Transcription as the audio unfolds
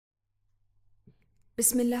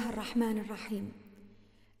بسم الله الرحمن الرحيم.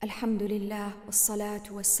 الحمد لله والصلاة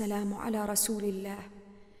والسلام على رسول الله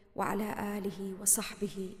وعلى آله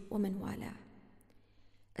وصحبه ومن والاه.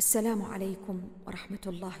 السلام عليكم ورحمة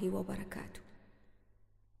الله وبركاته.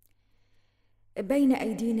 بين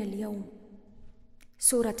أيدينا اليوم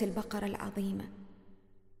سورة البقرة العظيمة،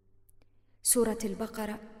 سورة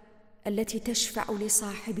البقرة التي تشفع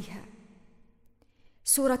لصاحبها،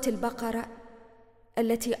 سورة البقرة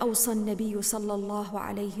التي أوصى النبي صلى الله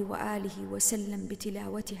عليه وآله وسلم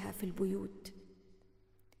بتلاوتها في البيوت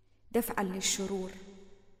دفعاً للشرور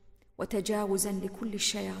وتجاوزاً لكل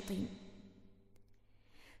الشياطين.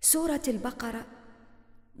 سورة البقرة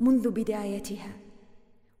منذ بدايتها،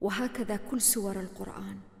 وهكذا كل سور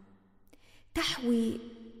القرآن، تحوي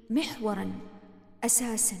محوراً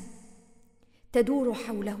أساساً تدور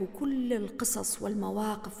حوله كل القصص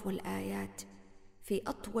والمواقف والآيات في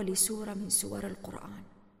أطول سورة من سور القرآن.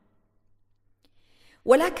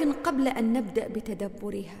 ولكن قبل أن نبدأ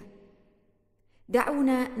بتدبرها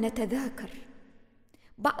دعونا نتذاكر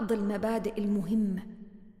بعض المبادئ المهمة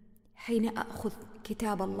حين أخذ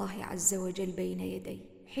كتاب الله عز وجل بين يدي،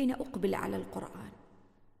 حين أقبل على القرآن.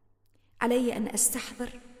 علي أن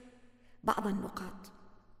أستحضر بعض النقاط.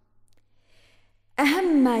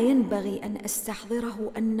 أهم ما ينبغي أن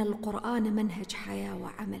أستحضره أن القرآن منهج حياة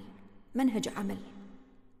وعمل، منهج عمل،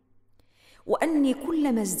 وأني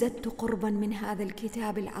كلما ازددت قرباً من هذا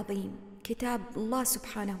الكتاب العظيم، كتاب الله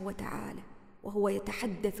سبحانه وتعالى، وهو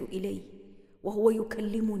يتحدث إلي وهو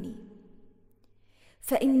يكلمني،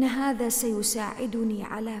 فإن هذا سيساعدني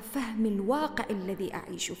على فهم الواقع الذي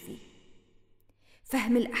أعيش فيه،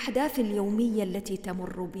 فهم الأحداث اليومية التي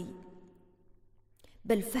تمر بي،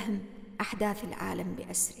 بل فهم أحداث العالم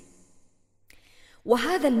بأسره.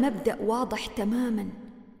 وهذا المبدأ واضح تماماً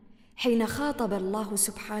حين خاطب الله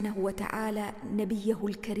سبحانه وتعالى نبيه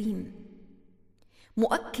الكريم،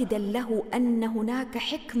 مؤكداً له أن هناك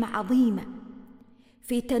حكمة عظيمة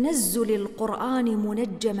في تنزل القرآن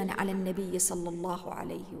منجماً على النبي صلى الله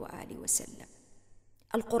عليه وآله وسلم.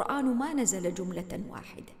 القرآن ما نزل جملة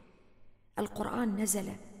واحدة، القرآن نزل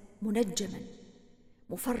منجماً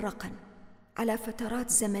مفرقاً على فترات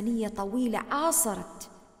زمنية طويلة عاصرت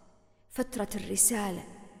فترة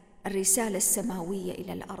الرسالة السماوية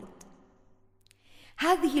إلى الأرض.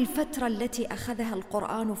 هذه الفترة التي أخذها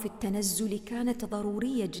القرآن في التنزل كانت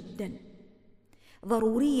ضرورية جداً،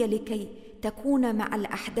 ضرورية لكي تكون مع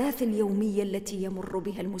الأحداث اليومية التي يمر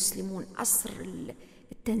بها المسلمون عصر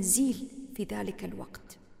التنزيل في ذلك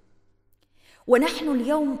الوقت. ونحن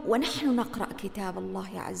اليوم ونحن نقرأ كتاب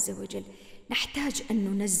الله عز وجل نحتاج أن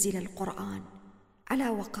ننزل القرآن على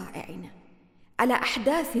وقائعنا، على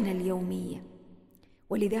أحداثنا اليومية.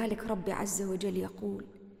 ولذلك رب عز وجل يقول: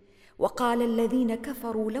 وقال الذين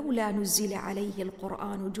كفروا لولا نزل عليه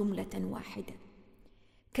القرآن جملة واحدة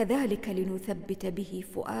كذلك لنثبت به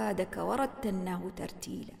فؤادك ورتلناه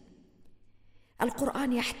ترتيلا.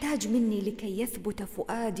 القرآن يحتاج مني لكي يثبت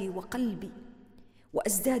فؤادي وقلبي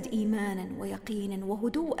وأزداد إيمانا ويقينا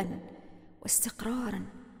وهدوءا واستقرارا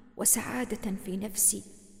وسعادة في نفسي.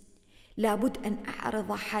 لابد أن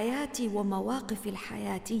أعرض حياتي ومواقفي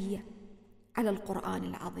الحياتية على القرآن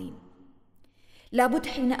العظيم. لابد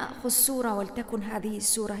حين أخذ سورة، ولتكن هذه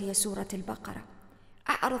السورة هي سورة البقرة،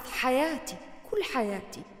 أعرض حياتي، كل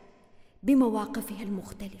حياتي، بمواقفها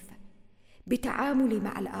المختلفة، بتعاملي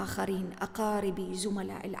مع الآخرين، أقاربي،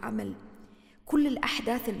 زملاء العمل، كل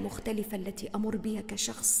الأحداث المختلفة التي أمر بها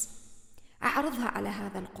كشخص أعرضها على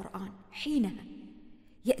هذا القرآن. حينها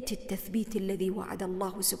يأتي التثبيت الذي وعد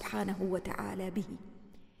الله سبحانه وتعالى به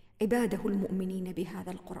عباده المؤمنين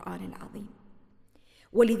بهذا القرآن العظيم.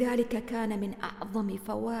 ولذلك كان من أعظم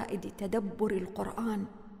فوائد تدبر القرآن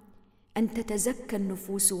أن تتزكى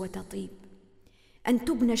النفوس وتطيب، أن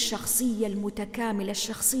تبنى الشخصية المتكاملة،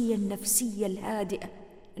 الشخصية النفسية الهادئة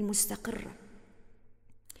المستقرة.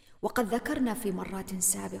 وقد ذكرنا في مرات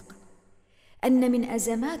سابقة أن من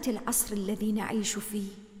أزمات العصر الذي نعيش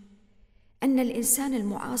فيه أن الإنسان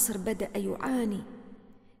المعاصر بدأ يعاني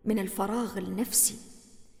من الفراغ النفسي،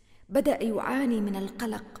 بدأ يعاني من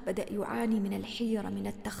القلق، بدأ يعاني من الحيرة، من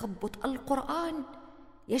التخبط. القرآن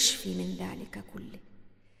يشفي من ذلك كله،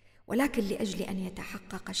 ولكن لأجل أن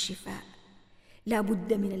يتحقق الشفاء لا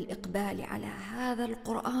بد من الإقبال على هذا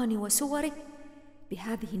القرآن وسوره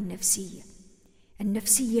بهذه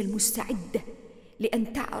النفسية المستعدة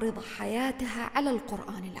لأن تعرض حياتها على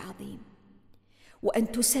القرآن العظيم،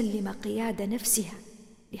 وأن تسلم قيادة نفسها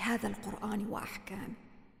لهذا القرآن وأحكامه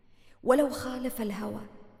ولو خالف الهوى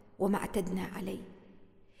وما اعتدنا عليه.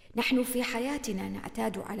 نحن في حياتنا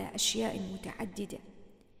نعتاد على أشياء متعددة،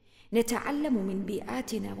 نتعلم من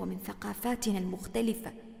بيئاتنا ومن ثقافاتنا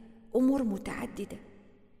المختلفة أمور متعددة،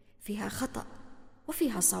 فيها خطأ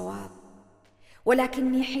وفيها صواب،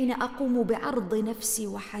 ولكني حين أقوم بعرض نفسي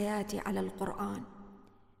وحياتي على القرآن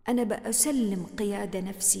أنا بأسلم قيادة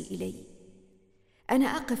نفسي إليه، أنا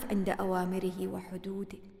أقف عند أوامره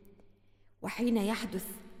وحدوده. وحين يحدث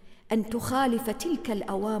أن تخالف تلك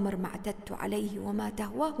الأوامر ما اعتدت عليه وما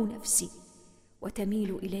تهواه نفسي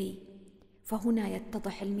وتميل إليه، فهنا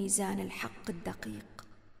يتضح الميزان الحق الدقيق،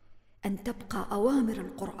 أن تبقى أوامر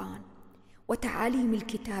القرآن وتعاليم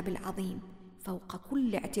الكتاب العظيم فوق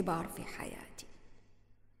كل اعتبار في حياتي.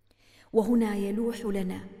 وهنا يلوح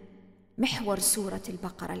لنا محور سورة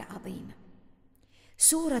البقرة العظيمة.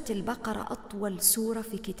 سورة البقرة أطول سورة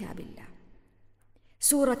في كتاب الله،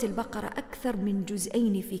 سورة البقرة أكثر من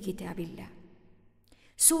جزئين في كتاب الله.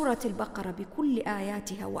 سورة البقرة بكل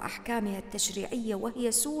آياتها وأحكامها التشريعية،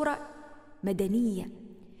 وهي سورة مدنية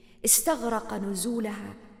استغرق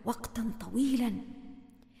نزولها وقتا طويلا،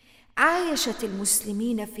 عايشت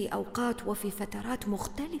المسلمين في أوقات وفي فترات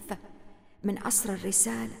مختلفة من عصر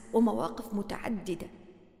الرسالة ومواقف متعددة،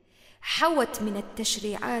 حوت من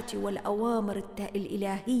التشريعات والأوامر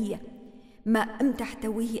الإلهية ما لم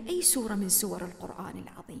تحتويه أي سورة من سور القرآن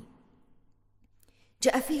العظيم.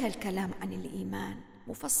 جاء فيها الكلام عن الإيمان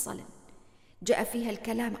مفصلا، جاء فيها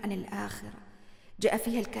الكلام عن الآخرة، جاء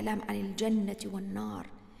فيها الكلام عن الجنة والنار،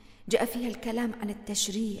 جاء فيها الكلام عن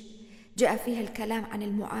التشريع، جاء فيها الكلام عن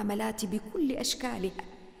المعاملات بكل أشكالها،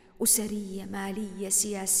 أسرية، مالية،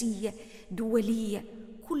 سياسية، دولية،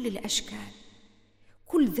 كل الأشكال،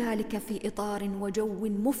 كل ذلك في إطار وجو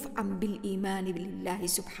مفعم بالإيمان بالله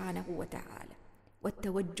سبحانه وتعالى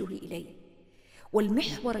والتوجه إليه.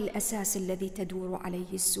 والمحور الأساسي الذي تدور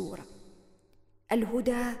عليه السورة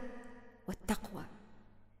الهدى والتقوى،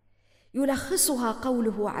 يلخصها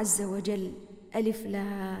قوله عز وجل: ألف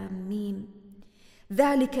لام ميم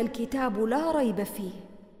ذلك الكتاب لا ريب فيه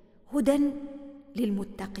هدى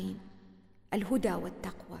للمتقين. الهدى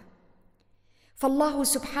والتقوى، فالله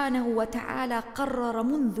سبحانه وتعالى قرر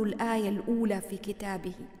منذ الآية الأولى في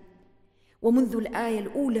كتابه ومنذ الآية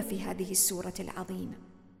الأولى في هذه السورة العظيمة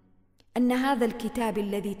أن هذا الكتاب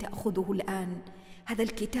الذي تأخذه الآن، هذا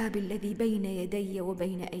الكتاب الذي بين يدي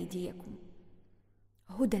وبين أيديكم،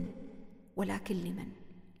 هدى، ولكن لمن؟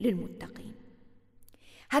 للمتقين.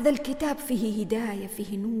 هذا الكتاب فيه هداية،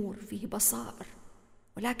 فيه نور، فيه بصائر،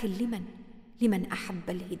 ولكن لمن؟ لمن أحب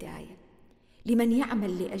الهداية، لمن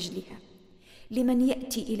يعمل لأجلها، لمن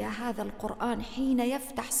يأتي إلى هذا القرآن حين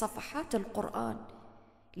يفتح صفحات القرآن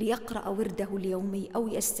ليقرأ ورده اليومي أو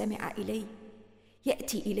يستمع إليه،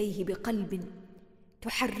 يأتي إليه بقلب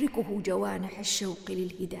تحركه جوانح الشوق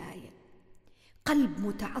للهداية، قلب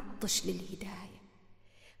متعطش للهداية،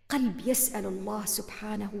 قلب يسأل الله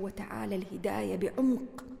سبحانه وتعالى الهداية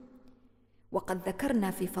بعمق. وقد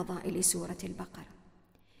ذكرنا في فضائل سورة البقرة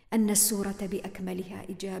أن السورة بأكملها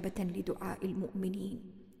إجابة لدعاء المؤمنين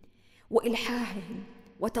وإلحاحهم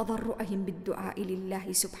وتضرعهم بالدعاء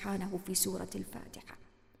لله سبحانه في سورة الفاتحة: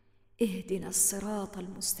 اهدنا الصراط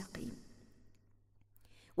المستقيم.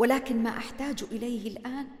 ولكن ما أحتاج إليه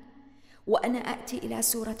الآن وأنا أأتي إلى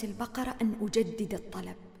سورة البقرة أن أجدد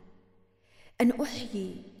الطلب، أن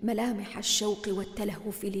أحيي ملامح الشوق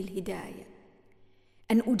والتلهف للهداية،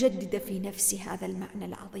 أن أجدد في نفسي هذا المعنى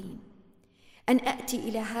العظيم، أن أأتي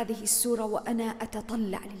إلى هذه السورة وأنا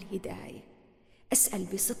أتطلع للهداية، أسأل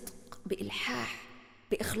بصدق، بإلحاح،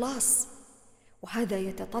 بإخلاص. وهذا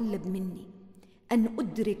يتطلب مني أن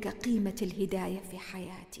أدرك قيمة الهداية في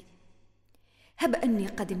حياتي. هب أني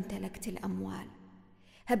قد امتلكت الأموال،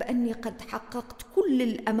 هب أني قد حققت كل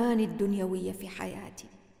الأماني الدنيوية في حياتي،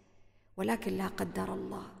 ولكن لا قدر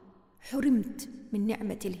الله حرمت من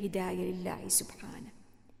نعمة الهداية لله سبحانه،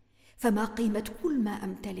 فما قيمة كل ما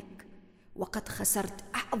أمتلك وقد خسرت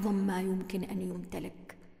أعظم ما يمكن أن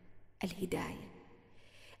يمتلك؟ الهداية،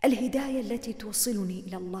 الهداية التي توصلني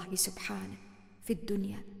إلى الله سبحانه في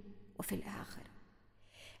الدنيا وفي الآخرة،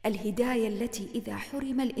 الهداية التي إذا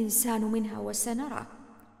حرم الإنسان منها، وسنرى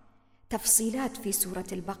تفصيلات في سورة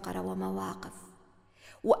البقرة ومواقف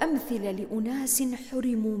وأمثلة لأناس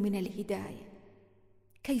حرموا من الهداية،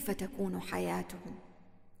 كيف تكون حياتهم؟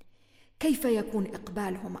 كيف يكون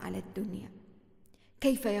إقبالهم على الدنيا؟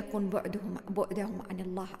 كيف يكون بعدهم عن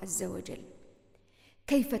الله عز وجل؟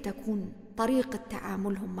 كيف تكون طريقة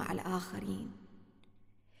تعاملهم مع الآخرين؟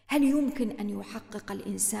 هل يمكن أن يحقق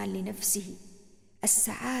الإنسان لنفسه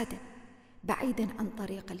السعادة بعيداً عن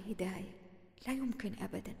طريق الهداية؟ لا يمكن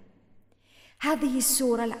أبداً. هذه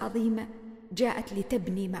السورة العظيمة جاءت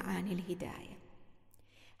لتبني معاني الهداية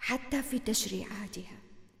حتى في تشريعاتها،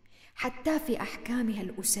 حتى في أحكامها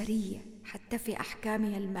الأسرية، حتى في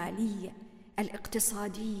أحكامها المالية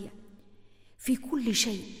الاقتصادية، في كل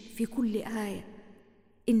شيء، في كل آية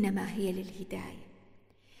إنما هي للهداية.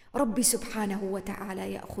 ربي سبحانه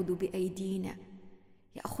وتعالى يأخذ بأيدينا،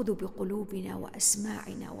 يأخذ بقلوبنا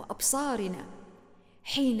وأسماعنا وأبصارنا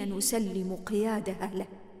حين نسلم قيادها له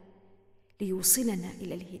ليوصلنا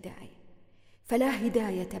إلى الهداية. فلا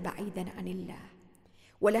هداية بعيدا عن الله،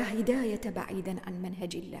 ولا هداية بعيدا عن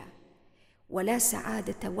منهج الله، ولا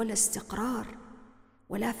سعادة ولا استقرار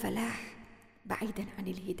ولا فلاح بعيدا عن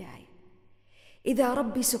الهداية. إذا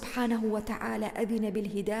ربي سبحانه وتعالى أذن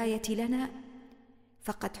بالهداية لنا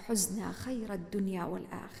فقد حزنا خير الدنيا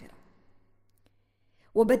والآخرة.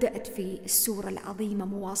 وبدأت في السورة العظيمة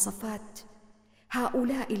مواصفات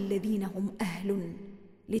هؤلاء الذين هم أهل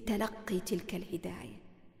لتلقي تلك الهداية.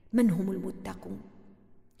 من هم المتقون؟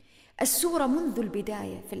 السورة منذ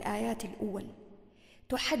البداية في الآيات الأول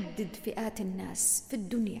تحدد فئات الناس في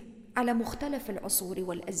الدنيا على مختلف العصور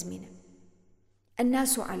والأزمنة.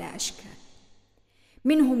 الناس على أشكال،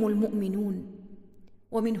 منهم المؤمنون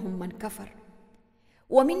ومنهم من كفر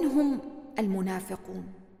ومنهم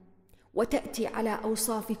المنافقون، وتأتي على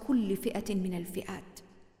أوصاف كل فئة من الفئات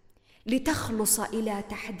لتخلص إلى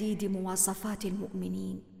تحديد مواصفات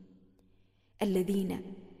المؤمنين الذين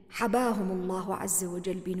حباهم الله عز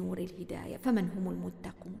وجل بنور الهداية. فمن هم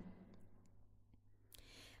المتقون؟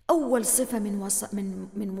 أول صفة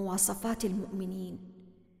من مواصفات المؤمنين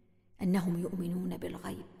أنهم يؤمنون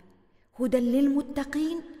بالغيب. هدى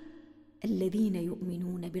للمتقين الذين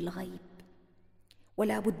يؤمنون بالغيب.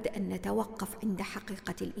 ولا بد أن نتوقف عند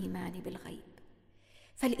حقيقة الإيمان بالغيب،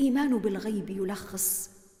 فالإيمان بالغيب يلخص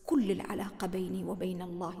كل العلاقة بيني وبين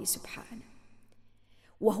الله سبحانه،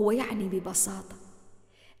 وهو يعني ببساطة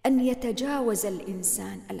أن يتجاوز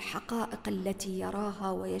الإنسان الحقائق التي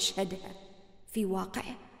يراها ويشهدها في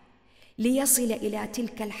واقعه ليصل إلى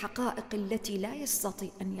تلك الحقائق التي لا يستطيع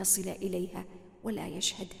أن يصل إليها ولا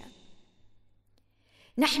يشهدها.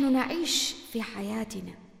 نحن نعيش في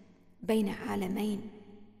حياتنا بين عالمين،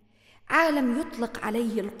 عالم يطلق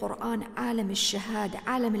عليه القرآن عالم الشهادة،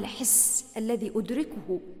 عالم الحس الذي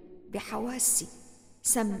أدركه بحواسي،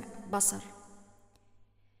 سمع، بصر.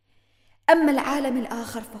 أما العالم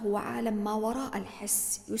الآخر فهو عالم ما وراء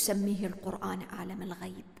الحس، يسميه القرآن عالم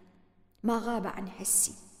الغيب، ما غاب عن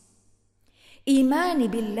حسي. إيماني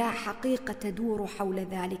بالله حقيقة تدور حول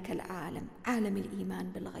ذلك العالم، عالم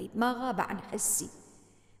الإيمان بالغيب، ما غاب عن حسي،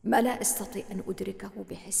 ما لا أستطيع أن أدركه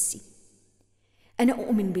بحسي. أنا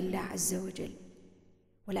أؤمن بالله عز وجل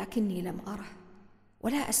ولكني لم أره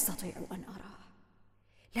ولا أستطيع أن أراه،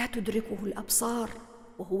 لا تدركه الأبصار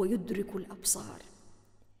وهو يدرك الأبصار.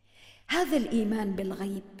 هذا الإيمان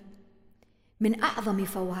بالغيب من أعظم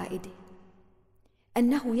فوائده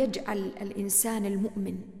أنه يجعل الإنسان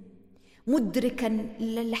المؤمن مدركاً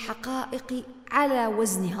للحقائق على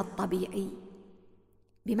وزنها الطبيعي.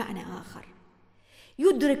 بمعنى آخر،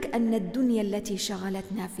 يدرك أن الدنيا التي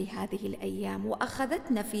شغلتنا في هذه الأيام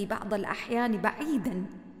وأخذتنا في بعض الأحيان بعيداً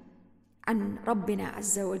عن ربنا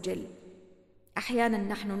عز وجل. أحياناً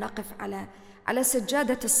نحن نقف على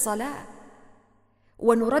سجادة الصلاة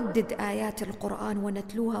ونردد آيات القرآن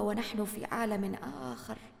ونتلوها ونحن في عالم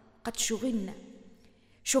آخر، قد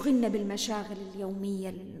شغلنا بالمشاغل اليومية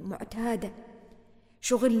المعتادة،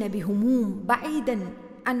 شغلنا بهموم بعيداً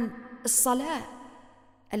عن الصلاة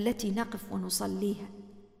التي نقف ونصليها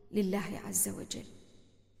لله عز وجل.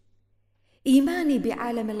 إيماني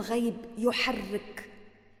بعالم الغيب يحرك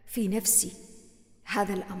في نفسي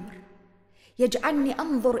هذا الأمر، يجعلني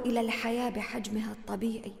أنظر إلى الحياة بحجمها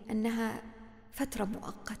الطبيعي، أنها فترة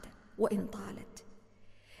مؤقتة وإن طالت،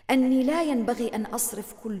 أني لا ينبغي أن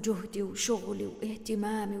أصرف كل جهدي وشغلي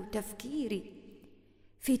واهتمامي وتفكيري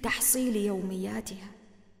في تحصيل يومياتها،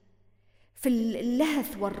 في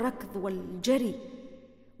اللهث والركض والجري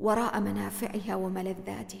وراء منافعها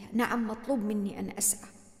وملذاتها. نعم، مطلوب مني أن أسعى،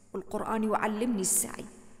 والقرآن يعلمني السعي،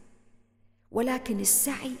 ولكن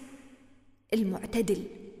السعي المعتدل،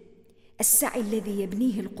 السعي الذي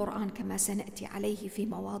يبنيه القرآن كما سنأتي عليه في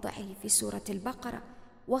مواضعه في سورة البقرة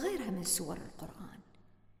وغيرها من سور القرآن.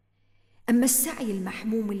 أما السعي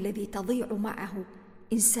المحموم الذي تضيع معه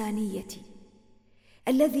إنسانيتي،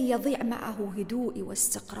 الذي يضيع معه هدوئي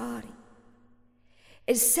واستقراري،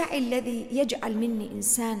 السعي الذي يجعل مني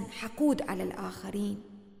إنسان حقود على الآخرين،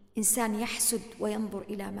 إنسان يحسد وينظر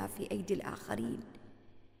إلى ما في أيدي الآخرين،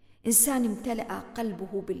 إنسان امتلأ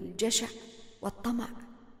قلبه بالجشع والطمع.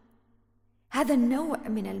 هذا النوع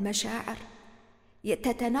من المشاعر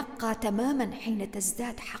تتنقى تماما حين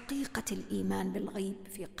تزداد حقيقة الإيمان بالغيب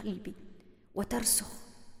في قلبي وترسخ.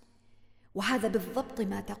 وهذا بالضبط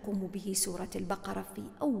ما تقوم به سورة البقرة في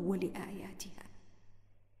أول آياتها،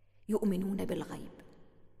 يؤمنون بالغيب.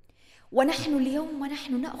 ونحن اليوم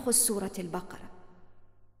ونحن نأخذ سورة البقرة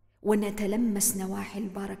ونتلمس نواحي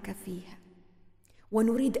البركة فيها،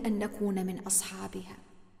 ونريد أن نكون من أصحابها،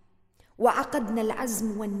 وعقدنا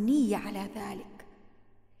العزم والنية على ذلك،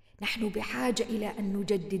 نحن بحاجة إلى أن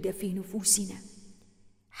نجدد في نفوسنا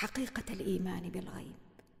حقيقة الإيمان بالغيب.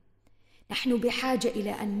 نحن بحاجة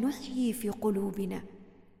إلى أن نحيي في قلوبنا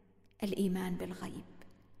الإيمان بالغيب،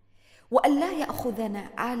 وأن لا يأخذنا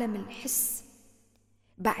عالم الحس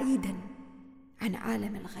بعيداً عن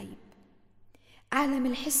عالم الغيب. عالم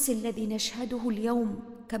الحس الذي نشهده اليوم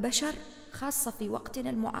كبشر، خاصة في وقتنا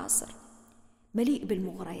المعاصر، مليء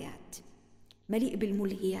بالمغريات، مليء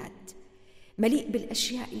بالملهيات، مليء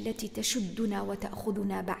بالأشياء التي تشدنا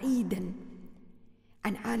وتأخذنا بعيداً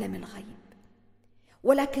عن عالم الغيب.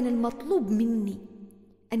 ولكن المطلوب مني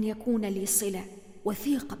أن يكون لي صلة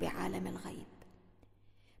وثيقة بعالم الغيب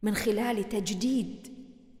من خلال تجديد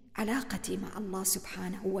علاقتي مع الله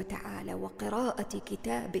سبحانه وتعالى، وقراءة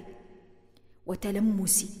كتابه،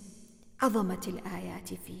 وتلمس عظمة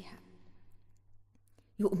الآيات فيها.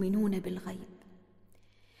 يؤمنون بالغيب.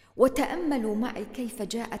 وتأملوا معي كيف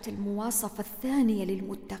جاءت المواصفة الثانية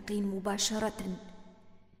للمتقين مباشرة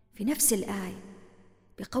في نفس الآية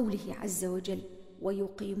بقوله عز وجل: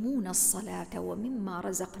 ويقيمون الصلاة ومما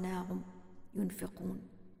رزقناهم ينفقون.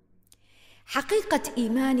 حقيقة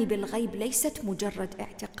إيماني بالغيب ليست مجرد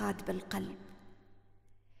اعتقاد بالقلب،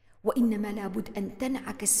 وإنما لابد أن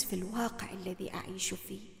تنعكس في الواقع الذي أعيش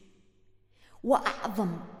فيه.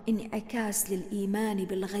 وأعظم انعكاس للإيمان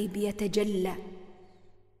بالغيب يتجلى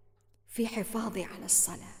في حفاظي على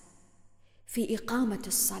الصلاة، في إقامة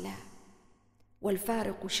الصلاة.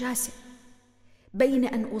 والفارق شاسع بين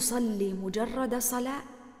أن أصلي مجرد صلاة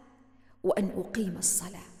وأن أقيم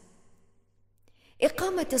الصلاة.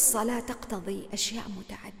 إقامة الصلاة تقتضي أشياء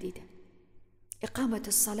متعددة. إقامة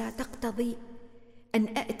الصلاة تقتضي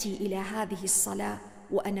أن أأتي إلى هذه الصلاة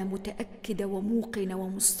وأنا متأكدة وموقنة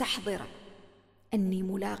ومستحضرة أني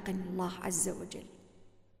ملاق الله عز وجل.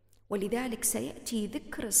 ولذلك سيأتي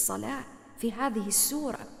ذكر الصلاة في هذه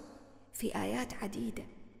السورة في آيات عديدة،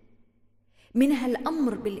 منها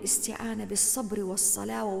الأمر بالاستعانة بالصبر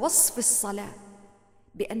والصلاة، ووصف الصلاة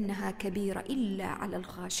بأنها كبيرة إلا على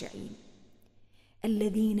الخاشعين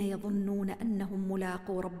الذين يظنون أنهم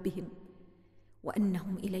ملاقو ربهم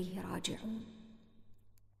وأنهم إليه راجعون.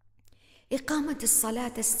 إقامة الصلاة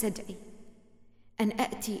تستدعي أن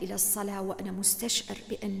أأتي إلى الصلاة وأنا مستشعر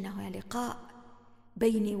بأنها لقاء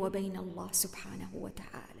بيني وبين الله سبحانه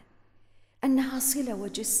وتعالى، أنها صلة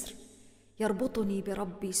وجسر يربطني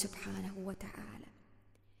بربي سبحانه وتعالى.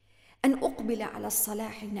 أن أقبل على الصلاة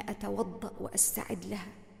حين أتوضأ وأستعد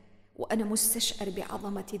لها وأنا مستشعر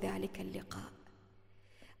بعظمة ذلك اللقاء.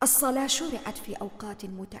 الصلاة شرعت في أوقات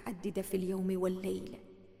متعددة في اليوم والليلة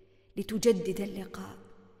لتجدد اللقاء،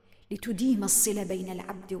 لتديم الصلة بين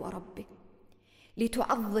العبد وربه،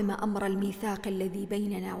 لتعظم أمر الميثاق الذي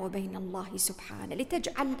بيننا وبين الله سبحانه،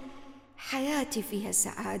 لتجعل حياتي فيها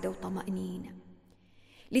سعادة وطمأنينة،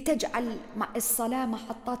 لتجعل مع الصلاة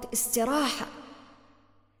محطات استراحة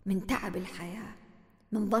من تعب الحياة،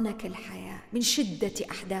 من ضنك الحياة، من شدة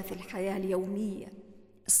أحداث الحياة اليومية.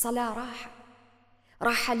 الصلاة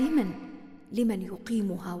راحة لمن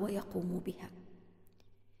يقيمها ويقوم بها.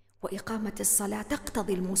 وإقامة الصلاة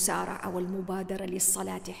تقتضي المسارعة والمبادرة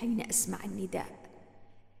للصلاة حين أسمع النداء،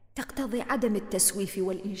 تقتضي عدم التسويف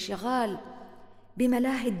والانشغال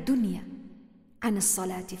بملاهي الدنيا عن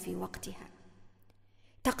الصلاة في وقتها،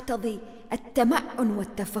 تقتضي التمعن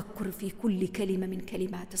والتفكر في كل كلمة من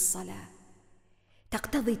كلمات الصلاة،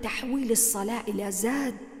 تقتضي تحويل الصلاة إلى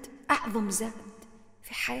زاد، أعظم زاد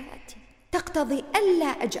في حياتي، تقتضي ألا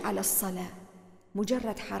أجعل الصلاة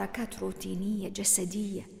مجرد حركات روتينية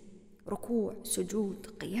جسدية، ركوع، سجود،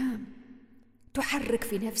 قيام، تحرك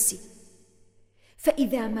في نفسي.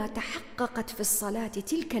 فإذا ما تحققت في الصلاة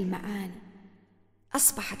تلك المعاني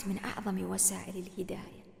أصبحت من أعظم وسائل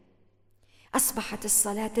الهداية، أصبحت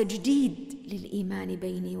الصلاة تجديد للإيمان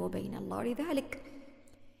بيني وبين الله. ولذلك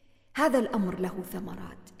هذا الأمر له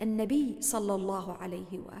ثمرات. النبي صلى الله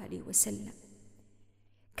عليه وآله وسلم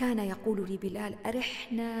كان يقول لبلال: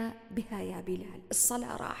 أرحنا بها يا بلال.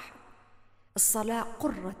 الصلاة راحة، الصلاة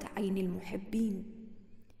قرة عين المحبين،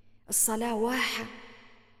 الصلاة واحة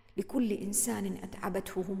لكل إنسان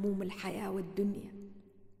أتعبته هموم الحياة والدنيا.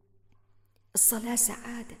 الصلاة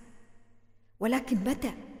سعادة، ولكن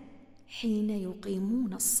متى؟ حين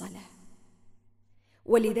يقيمون الصلاة.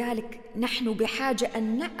 ولذلك نحن بحاجة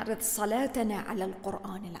أن نعرض صلاتنا على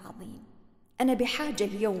القرآن العظيم. أنا بحاجة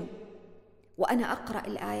اليوم وأنا أقرأ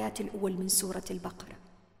الآيات الأول من سورة البقرة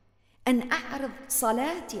أن أعرض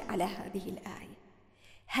صلاتي على هذه الآية.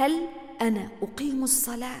 هل أنا أقيم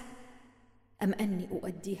الصلاة أم أني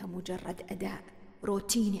أؤديها مجرد أداء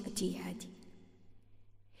روتين اعتيادي.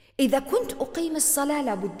 إذا كنت أقيم الصلاة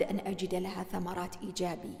لابد أن أجد لها ثمرات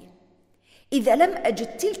إيجابية. إذا لم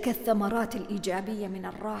أجد تلك الثمرات الإيجابية من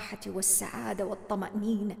الراحة والسعادة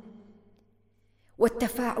والطمأنينة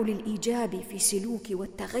والتفاعل الإيجابي في سلوكي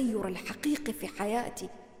والتغير الحقيقي في حياتي،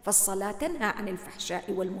 فالصلاة تنهى عن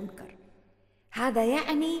الفحشاء والمنكر. هذا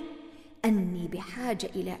يعني أني بحاجة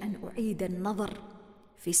إلى أن أعيد النظر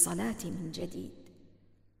في صلاتي من جديد.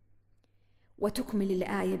 وتكمل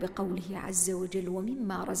الآية بقوله عز وجل: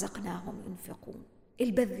 ومما رزقناهم ينفقون.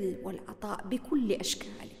 البذل والعطاء بكل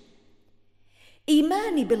أشكاله.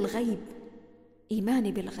 إيماني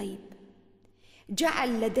بالغيب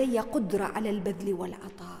جعل لدي قدرة على البذل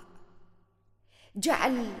والعطاء،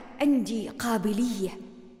 جعل عندي قابلية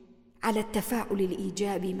على التفاعل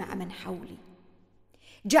الإيجابي مع من حولي،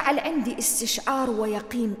 جعل عندي استشعار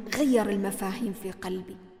ويقين، غير المفاهيم في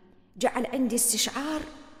قلبي، جعل عندي استشعار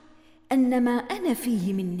أن ما أنا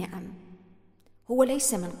فيه من نعم هو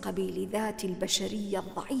ليس من قبيل ذاتي البشرية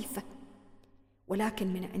الضعيفة،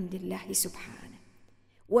 ولكن من عند الله سبحانه.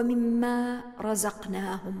 ومما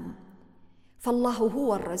رزقناهم، فالله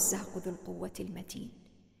هو الرزاق ذو القوة المتين.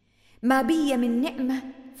 ما بي من نعمة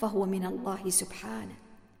فهو من الله سبحانه،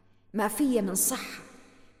 ما في من صحة،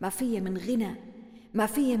 ما في من غنى، ما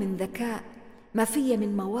في من ذكاء، ما في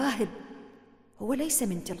من مواهب، هو ليس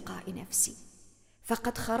من تلقاء نفسي.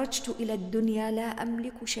 فقد خرجت إلى الدنيا لا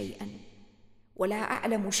أملك شيئا ولا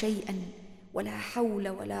أعلم شيئا ولا حول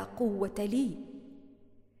ولا قوة لي،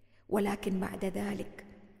 ولكن بعد ذلك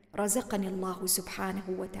رزقني الله سبحانه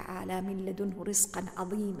وتعالى من لدنه رزقا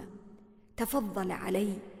عظيما، تفضل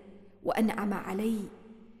علي وأنعم علي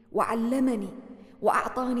وعلمني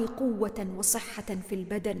وأعطاني قوة وصحة في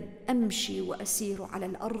البدن، أمشي وأسير على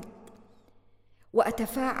الأرض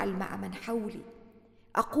وأتفاعل مع من حولي،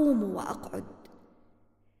 أقوم وأقعد،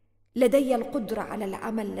 لدي القدرة على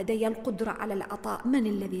العمل، لدي القدرة على العطاء. من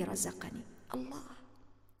الذي رزقني؟ الله.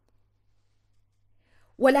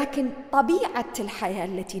 ولكن طبيعة الحياة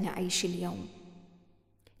التي نعيش اليوم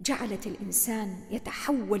جعلت الإنسان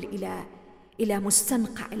يتحول إلى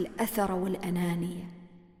مستنقع الأثر والأنانية.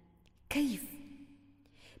 كيف؟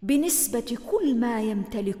 بنسبة كل ما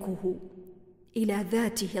يمتلكه إلى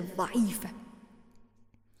ذاته الضعيفة،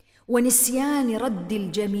 ونسيان رد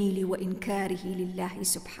الجميل وإنكاره لله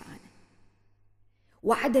سبحانه،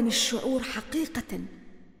 وعدم الشعور حقيقة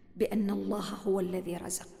بأن الله هو الذي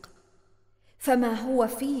رزق. فما هو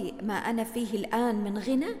فيه، ما أنا فيه الآن من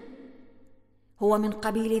غنى، هو من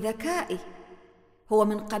قبيل ذكائي، هو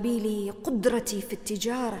من قبيل قدرتي في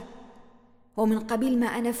التجارة، هو من قبيل ما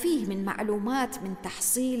أنا فيه من معلومات، من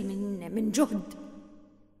تحصيل، من جهد.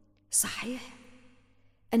 صحيح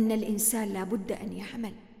أن الإنسان لا بد أن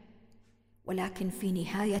يعمل، ولكن في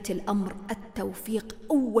نهاية الأمر التوفيق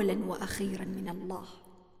أولا وأخيرا من الله،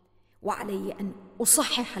 وعلي أن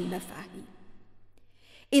أصحح المفاهيم.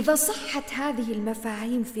 إذا صحت هذه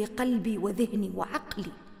المفاهيم في قلبي وذهني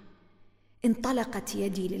وعقلي، انطلقت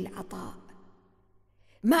يدي للعطاء،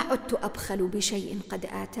 ما عدت أبخل بشيء قد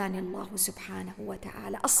آتاني الله سبحانه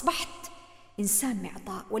وتعالى، أصبحت إنسان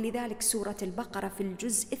معطاء. ولذلك سورة البقرة في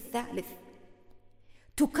الجزء 3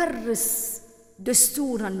 تكرس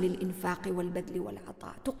دستورا للإنفاق والبذل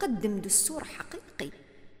والعطاء، تقدم دستور حقيقي،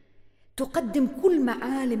 تقدم كل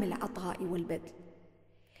معالم العطاء والبذل،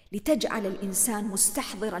 لتجعل الإنسان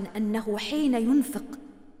مستحضرا أنه حين ينفق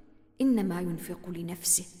إنما ينفق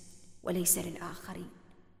لنفسه وليس للآخرين.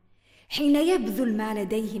 حين يبذل ما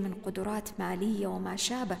لديه من قدرات مالية وما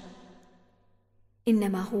شابه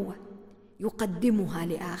إنما هو يقدمها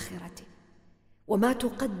لآخرته. وما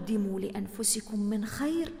تقدموا لأنفسكم من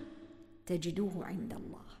خير تجدوه عند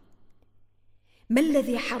الله. ما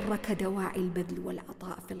الذي حرك دواعي البذل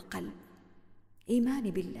والعطاء في القلب؟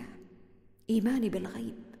 إيماني بالله، إيماني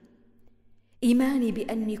بالغيب، إيماني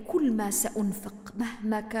بأني كل ما سأنفق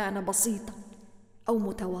مهما كان بسيطا أو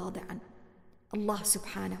متواضعا الله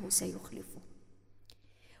سبحانه سيخلفه.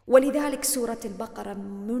 ولذلك سورة البقرة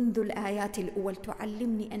منذ الآيات الأول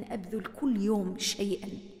تعلمني أن أبذل كل يوم شيئا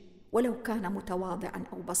ولو كان متواضعا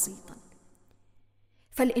أو بسيطا.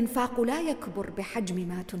 فالإنفاق لا يكبر بحجم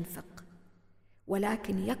ما تنفق،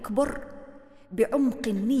 ولكن يكبر بعمق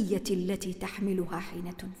النية التي تحملها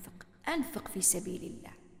حين تنفق. أنفق في سبيل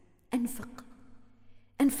الله،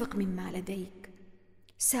 أنفق مما لديك،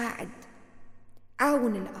 ساعد،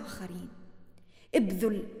 عاون الآخرين،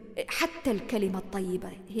 ابذل. حتى الكلمة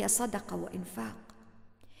الطيبة هي صدقة وإنفاق،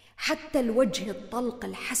 حتى الوجه الطلق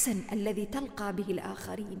الحسن الذي تلقى به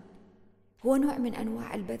الآخرين هو نوع من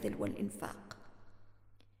أنواع البذل والإنفاق.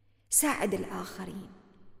 ساعد الآخرين،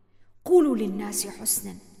 قولوا للناس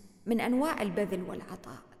حسنا، من أنواع البذل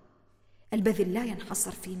والعطاء. البذل لا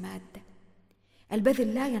ينحصر في مادة،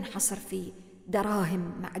 البذل لا ينحصر في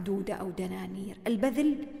دراهم معدودة أو دنانير،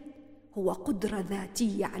 البذل هو قدرة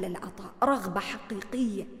ذاتية على العطاء، رغبة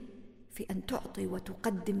حقيقية في أن تعطي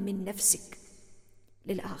وتقدم من نفسك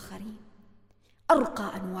للآخرين.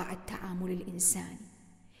 أرقى أنواع التعامل الإنساني،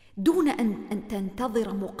 دون أن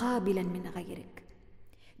تنتظر مقابلا من غيرك،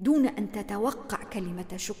 دون أن تتوقع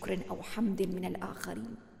كلمة شكر أو حمد من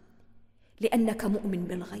الآخرين، لأنك مؤمن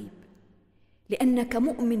بالغيب، لأنك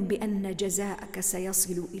مؤمن بأن جزاءك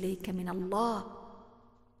سيصل إليك من الله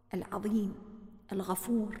العظيم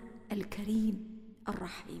الغفور الكريم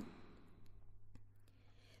الرحيم.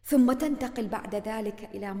 ثم تنتقل بعد ذلك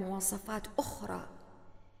إلى مواصفات أخرى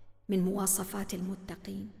من مواصفات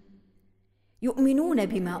المتقين، يؤمنون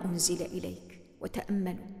بما أنزل إليك.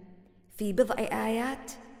 وتأملوا في بضع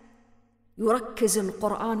آيات يركز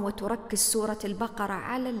القرآن وتركز سورة البقرة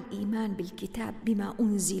على الإيمان بالكتاب بما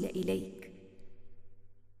أنزل إليك.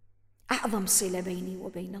 أعظم صلة بيني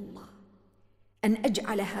وبين الله أن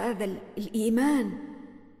أجعل هذا الإيمان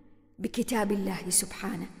بكتاب الله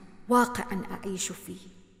سبحانه واقعا أعيش فيه.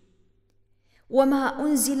 وما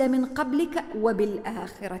أنزل من قبلك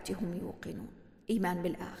وبالآخرة هم يوقنون، إيمان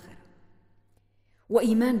بالآخرة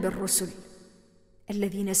وإيمان بالرسل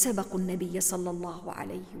الذين سبقوا النبي صلى الله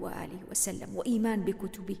عليه وآله وسلم، وإيمان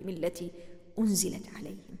بكتبهم التي أنزلت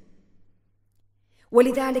عليهم.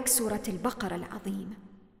 ولذلك سورة البقرة العظيمة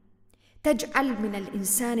تجعل من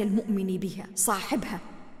الإنسان المؤمن بها صاحبها،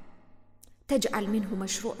 تجعل منه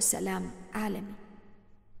مشروع سلام عالمي،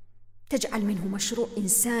 تجعل منه مشروع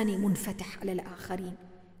إنساني منفتح على الآخرين،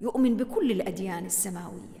 يؤمن بكل الأديان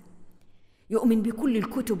السماوية، يؤمن بكل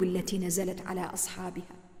الكتب التي نزلت على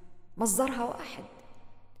أصحابها، مصدرها واحد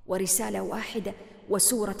ورسالة واحدة.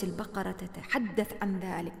 وسورة البقرة تتحدث عن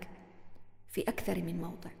ذلك في أكثر من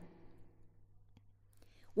موضع.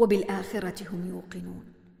 وبالآخرة هم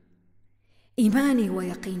يوقنون، إيماني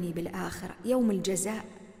ويقيني بالآخرة يوم الجزاء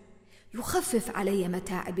يخفف علي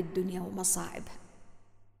متاعب الدنيا ومصاعبها.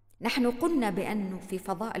 نحن قلنا بأنه في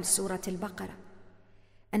فضائل سورة البقرة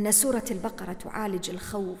أن سورة البقرة تعالج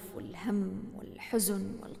الخوف والهم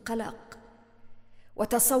والحزن والقلق،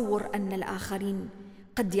 وتصور أن الآخرين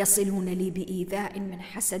قد يصلون لي بإيذاء من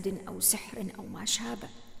حسد أو سحر أو ما شابه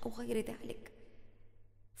أو غير ذلك،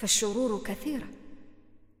 فالشرور كثيرة.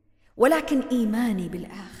 ولكن إيماني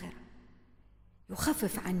بالآخرة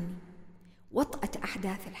يخفف عني وطأة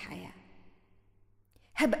أحداث الحياة.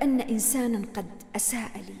 هب أن إنسانا قد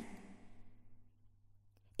أساء لي،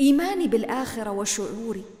 إيماني بالآخرة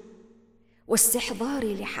وشعوري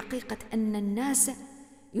واستحضاري لحقيقة أن الناس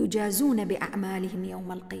يجازون بأعمالهم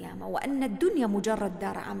يوم القيامة، وأن الدنيا مجرد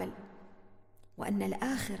دار عمل، وأن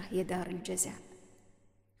الآخرة هي دار الجزاء،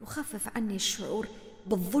 يخفف عني الشعور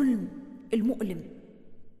بالظلم المؤلم،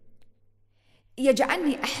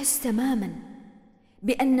 يجعلني أحس تماما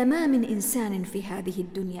بأن ما من إنسان في هذه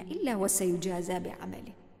الدنيا إلا وسيجازى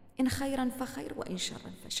بعمله، إن خيرا فخير وإن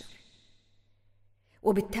شرا فشر.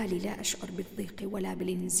 وبالتالي لا أشعر بالضيق ولا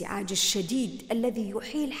بالانزعاج الشديد الذي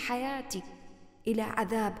يحيل حياتي إلى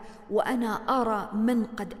عذاب، وأنا أرى من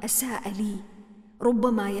قد أساء لي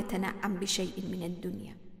ربما يتنعم بشيء من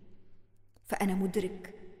الدنيا. فأنا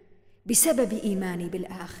مدرك بسبب إيماني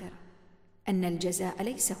بالآخرة أن الجزاء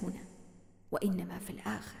ليس هنا وإنما في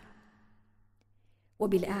الآخرة.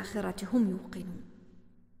 وبالآخرة هم يوقنون.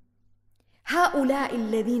 هؤلاء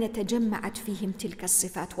الذين تجمعت فيهم تلك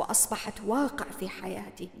الصفات وأصبحت واقع في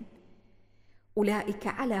حياتهم، أولئك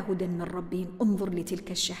على هدى من ربهم. انظر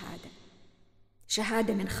لتلك الشهادة،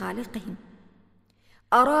 شهادة من خالقهم،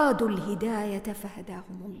 أرادوا الهداية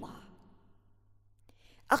فهداهم الله،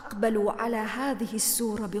 أقبلوا على هذه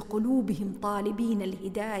السورة بقلوبهم طالبين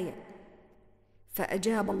الهداية،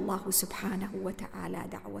 فأجاب الله سبحانه وتعالى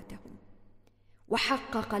دعوتهم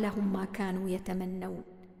وحقق لهم ما كانوا يتمنون،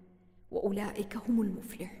 وأولئك هم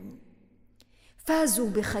المفلحون، فازوا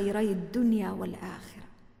بخيري الدنيا والآخرة.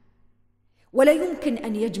 ولا يمكن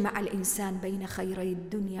أن يجمع الإنسان بين خيري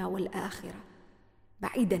الدنيا والآخرة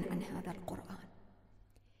بعيداً عن هذا القرآن.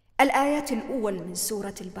 الآيات الأول من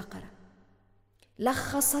سورة البقرة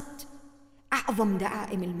لخصت أعظم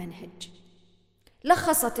دعائم المنهج،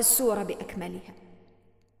 لخصت السورة بأكملها،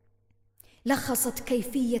 لخصت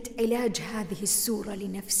كيفية علاج هذه السورة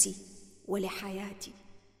لنفسي ولحياتي.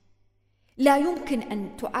 لا يمكن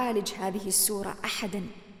أن تعالج هذه السورة أحداً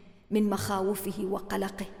من مخاوفه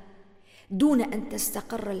وقلقه دون أن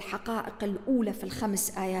تستقر الحقائق الأولى في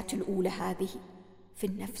ال5 آيات الأولى هذه في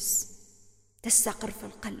النفس، تستقر في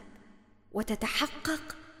القلب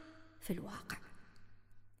وتتحقق في الواقع.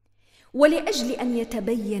 ولأجل أن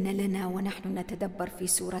يتبين لنا ونحن نتدبر في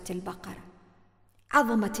سورة البقرة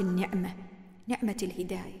عظمة النعمة، نعمة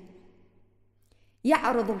الهداية.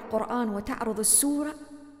 يعرض القرآن وتعرض السورة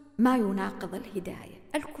ما يناقض الهداية: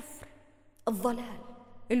 الكفر، الضلال،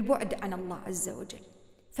 البعد عن الله عز وجل،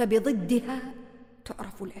 فبضدها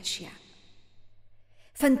تعرف الأشياء.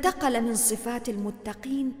 فانتقل من صفات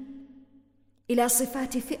المتقين إلى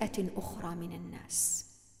صفات فئة أخرى من الناس،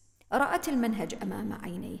 رأت المنهج أمام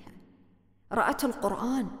عينيها، رأت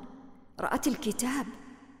القرآن، رأت الكتاب،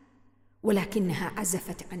 ولكنها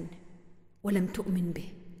عزفت عنه ولم تؤمن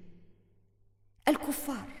به: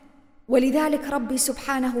 الكفار. ولذلك ربي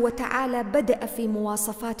سبحانه وتعالى بدأ في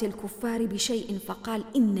مواصفات الكفار بشيء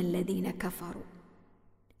فقال: إن الذين كفروا.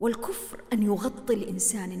 والكفر أن يغطي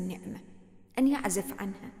الإنسان النعمة، أن يعزف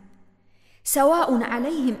عنها، سواء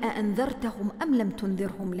عليهم أأنذرتهم أم لم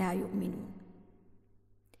تنذرهم لا يؤمنون.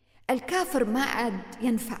 الكافر ما عاد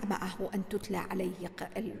ينفع معه أن تتلى عليه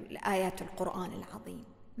آيات القرآن العظيم،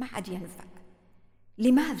 ما عاد ينفع.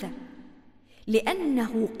 لماذا؟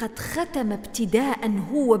 لأنه قد ختم ابتداء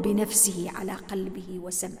هو بنفسه على قلبه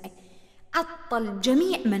وسمعه، عطل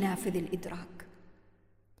جميع منافذ الإدراك،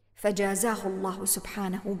 فجازاه الله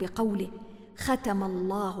سبحانه بقوله: ختم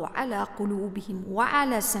الله على قلوبهم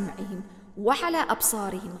وعلى سمعهم وعلى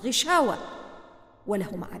أبصارهم غشاوة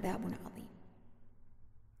ولهم عذاب عظيم.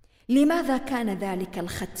 لماذا كان ذلك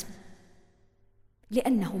الختم؟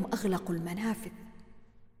 لأنهم أغلقوا المنافذ،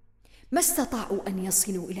 ما استطاعوا أن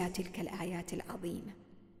يصلوا إلى تلك الآيات العظيمة.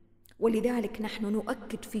 ولذلك نحن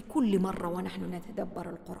نؤكد في كل مرة ونحن نتدبر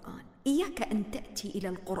القرآن: إياك أن تأتي إلى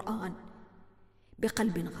القرآن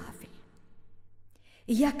بقلب غافل،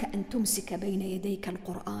 إياك أن تمسك بين يديك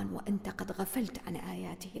القرآن وأنت قد غفلت عن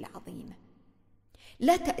آياته العظيمة.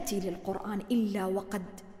 لا تأتي للقرآن إلا وقد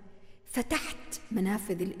فتحت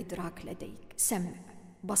منافذ الإدراك لديك: سمع،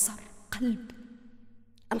 بصر، قلب.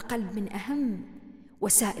 القلب من أهم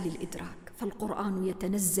وسائل الإدراك، فالقرآن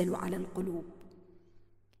يتنزل على القلوب.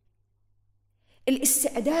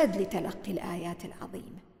 الاستعداد لتلقي الآيات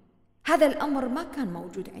العظيمة، هذا الأمر ما كان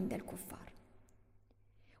موجود عند الكفار.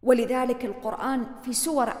 ولذلك القرآن في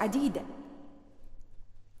سور عديدة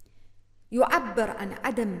يعبر عن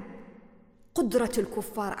عدم قدرة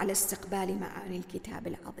الكفار على استقبال معاني الكتاب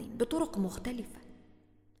العظيم بطرق مختلفة.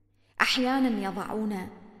 أحيانا يضعون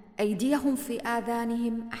أيديهم في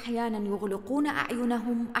آذانهم، أحيانا يغلقون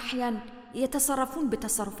أعينهم، أحيانا يتصرفون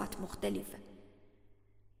بتصرفات مختلفة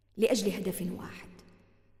لأجل هدف واحد: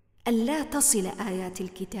 أن لا تصل آيات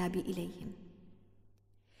الكتاب إليهم.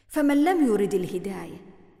 فمن لم يرد الهداية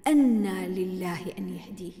أنى لله أن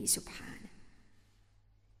يهديه سبحانه.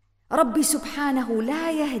 ربي سبحانه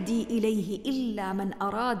لا يهدي إليه إلا من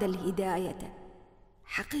أراد الهداية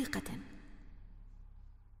حقيقة.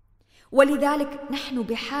 ولذلك نحن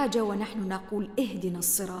بحاجة ونحن نقول اهدنا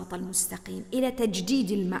الصراط المستقيم إلى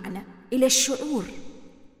تجديد المعنى، إلى الشعور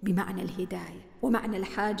بمعنى الهداية ومعنى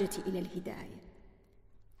الحاجة إلى الهداية.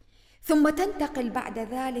 ثم تنتقل بعد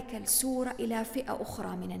ذلك السورة إلى فئة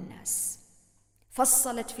أخرى من الناس،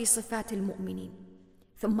 فصلت في صفات المؤمنين،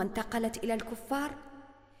 ثم انتقلت إلى الكفار،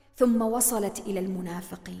 ثم وصلت إلى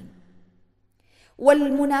المنافقين.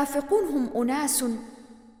 والمنافقون هم أناس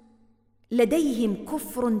لديهم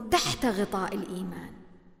كفر تحت غطاء الإيمان،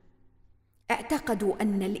 اعتقدوا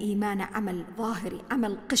أن الإيمان عمل ظاهري،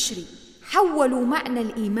 عمل قشري، حولوا معنى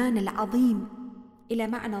الإيمان العظيم إلى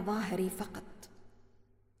معنى ظاهري فقط.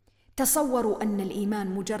 تصوروا أن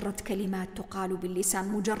الإيمان مجرد كلمات تقال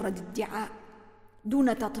باللسان، مجرد ادعاء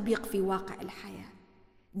دون تطبيق في واقع الحياة،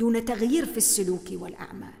 دون تغيير في السلوك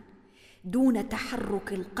والأعمال، دون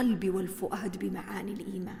تحرك القلب والفؤاد بمعاني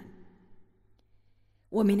الإيمان.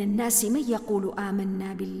 ومن الناس من يقول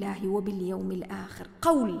آمنا بالله وباليوم الآخر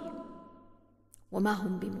قول وما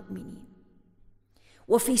هم بمؤمنين.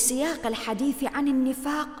 وفي سياق الحديث عن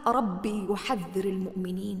النفاق ربي يحذر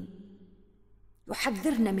المؤمنين،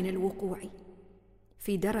 يحذرنا من الوقوع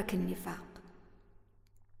في درك النفاق.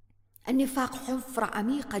 النفاق حفرة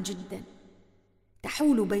عميقة جدا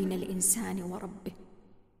تحول بين الإنسان وربه.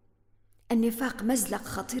 النفاق مزلق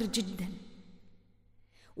خطير جدا،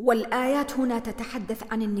 والآيات هنا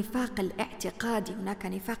تتحدث عن النفاق الاعتقادي. هناك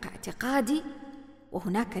نفاق اعتقادي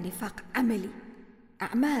وهناك نفاق عملي،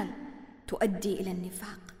 أعمال تؤدي إلى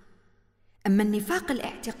النفاق. أما النفاق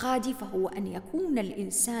الاعتقادي فهو أن يكون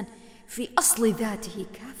الإنسان في أصل ذاته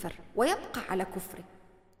كافر ويبقى على كفره،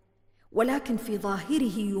 ولكن في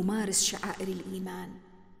ظاهره يمارس شعائر الإيمان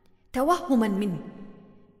توهما منه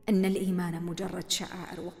أن الإيمان مجرد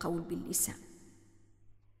شعائر وقول باللسان.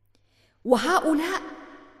 وهؤلاء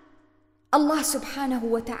الله سبحانه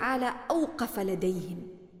وتعالى أوقف لديهم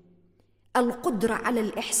القدرة على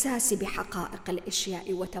الإحساس بحقائق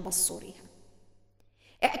الأشياء وتبصرها.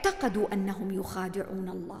 اعتقدوا أنهم يخادعون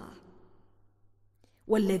الله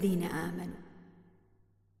والذين آمنوا،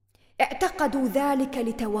 اعتقدوا ذلك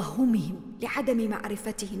لتوهمهم، لعدم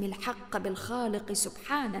معرفتهم الحق بالخالق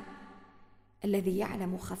سبحانه الذي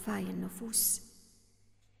يعلم خفايا النفوس،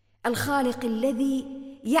 الخالق الذي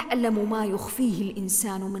يعلم ما يخفيه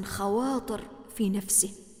الإنسان من خواطر في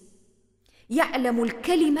نفسه، يعلم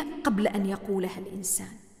الكلمة قبل أن يقولها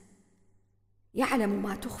الإنسان، يعلم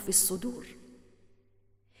ما تخفي الصدور.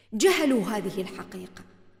 جهلوا هذه الحقيقة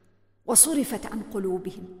وصرفت عن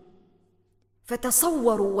قلوبهم،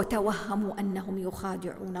 فتصوروا وتوهموا أنهم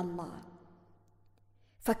يخادعون الله،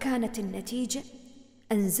 فكانت النتيجة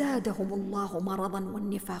أن زادهم الله مرضاً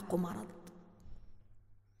والنفاق مرض.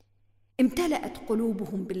 امتلأت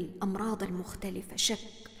قلوبهم بالأمراض المختلفة: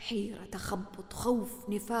 شك، حيرة، تخبط، خوف،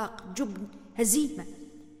 نفاق، جبن، هزيمة،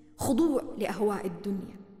 خضوع لأهواء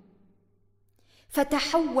الدنيا.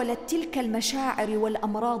 فتحولت تلك المشاعر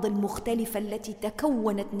والأمراض المختلفة التي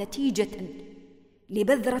تكونت نتيجة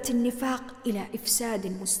لبذرة النفاق إلى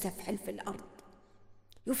إفساد مستفحل في الأرض،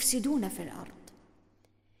 يفسدون في الأرض.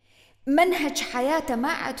 منهج حياته ما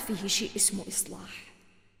عاد فيه شيء اسمه إصلاح،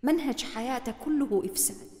 منهج حياته كله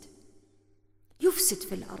إفساد، يفسد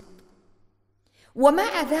في الأرض.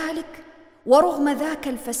 ومع ذلك ورغم ذاك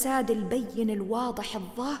الفساد البين الواضح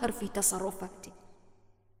الظاهر في تصرفاته،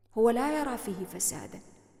 هو لا يرى فيه فسادا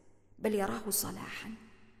بل يراه صلاحا.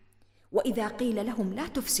 وإذا قيل لهم لا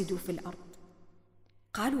تفسدوا في الأرض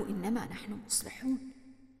قالوا إنما نحن مصلحون،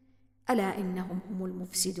 ألا إنهم هم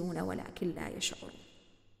المفسدون ولكن لا يشعرون.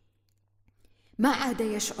 ما عاد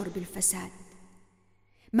يشعر بالفساد،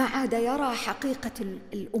 ما عاد يرى حقيقة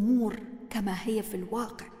الأمور كما هي في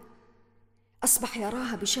الواقع، أصبح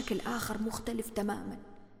يراها بشكل آخر مختلف تماما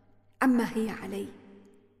عما هي عليه.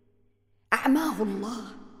 أعماه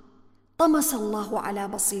الله، طمس الله على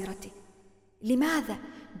بصيرته. لماذا؟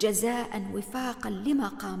 جزاء وفاقا لما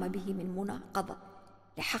قام به من مناقضة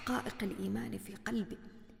لحقائق الإيمان في قلبه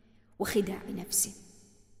وخداع نفسه.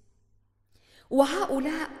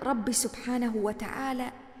 وهؤلاء رب سبحانه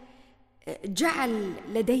وتعالى جعل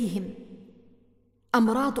لديهم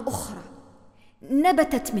أمراض أخرى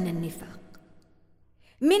نبتت من النفاق،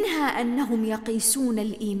 منها أنهم يقيسون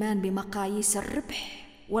الإيمان بمقاييس الربح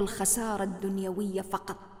والخسارة الدنيوية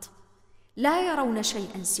فقط، لا يرون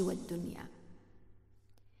شيئا سوى الدنيا.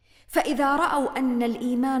 فإذا رأوا أن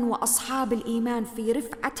الإيمان وأصحاب الإيمان في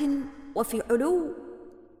رفعة وفي علو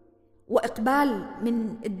وإقبال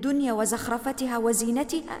من الدنيا وزخرفتها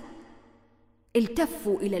وزينتها،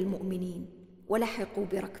 التفوا إلى المؤمنين ولحقوا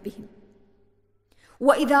بركبهم.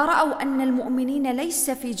 وإذا رأوا أن المؤمنين ليس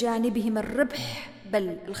في جانبهم الربح بل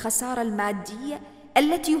الخسارة المادية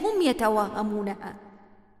التي هم يتوهمونها،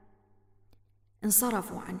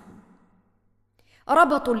 انصرفوا عنهم،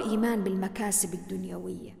 ربطوا الإيمان بالمكاسب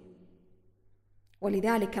الدنيوية.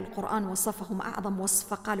 ولذلك القرآن وصفهم أعظم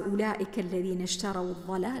وصف، قال: أولئك الذين اشتروا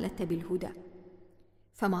الضلالة بالهدى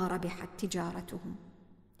فما ربحت تجارتهم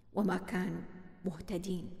وما كانوا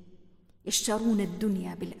مهتدين. يشترون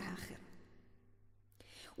الدنيا بالآخرة.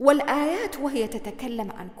 والآيات وهي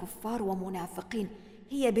تتكلم عن كفار ومنافقين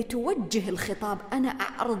هي بتوجه الخطاب، أنا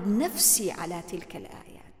أعرض نفسي على تلك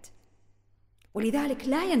الآيات. ولذلك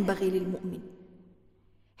لا ينبغي للمؤمن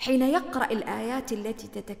حين يقرأ الآيات التي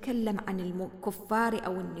تتكلم عن الكفار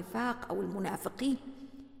أو النفاق أو المنافقين،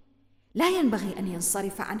 لا ينبغي أن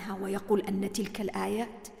ينصرف عنها ويقول أن تلك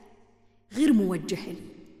الآيات غير موجهة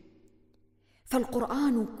لي.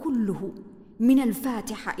 فالقرآن كله من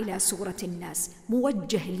الفاتحة إلى سورة الناس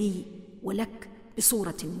موجه لي ولك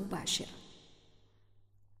بصورة مباشرة.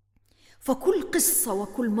 فكل قصة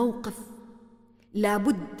وكل موقف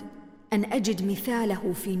لابد أن أجد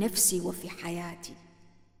مثاله في نفسي وفي حياتي.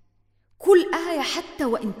 كل آية حتى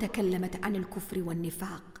وإن تكلمت عن الكفر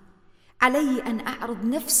والنفاق علي أن أعرض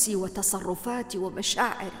نفسي وتصرفاتي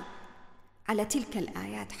ومشاعري على تلك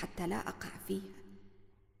الآيات حتى لا أقع فيها،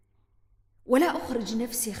 ولا أخرج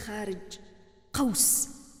نفسي خارج قوس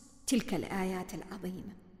تلك الآيات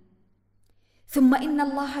العظيمة. ثم إن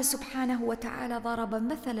الله سبحانه وتعالى ضرب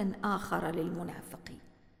مثلا آخر للمنافقين،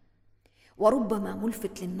 وربما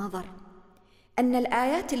ملفت للنظر أن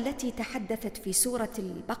الآيات التي تحدثت في سورة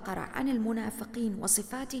البقرة عن المنافقين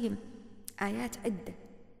وصفاتهم آيات عدة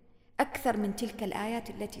أكثر من تلك الآيات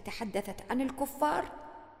التي تحدثت عن الكفار،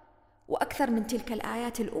 وأكثر من تلك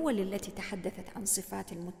الآيات الأول التي تحدثت عن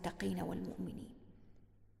صفات المتقين والمؤمنين.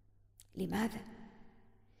 لماذا؟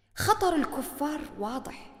 خطر الكفار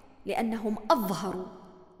واضح لأنهم أظهروا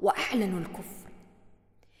وأعلنوا الكفر.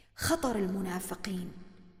 خطر المنافقين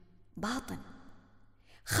باطن.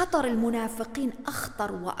 خطر المنافقين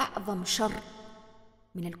أخطر وأعظم شر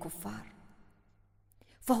من الكفار.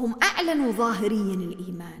 فهم أعلنوا ظاهريا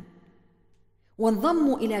الإيمان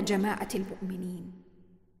وانضموا إلى جماعة المؤمنين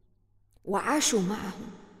وعاشوا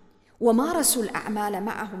معهم ومارسوا الأعمال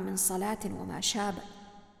معهم من صلاة وما شابه،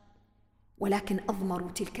 ولكن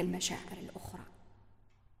أضمروا تلك المشاعر الأخرى.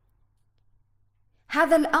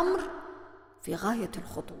 هذا الأمر في غاية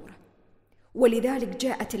الخطورة، ولذلك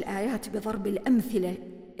جاءت الآيات بضرب الأمثلة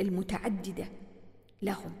المتعددة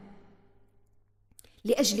لهم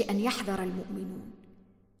لأجل أن يحذر المؤمنون،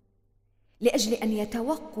 لأجل أن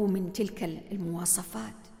يتوقوا من تلك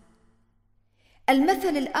المواصفات.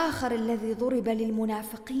 المثل الآخر الذي ضرب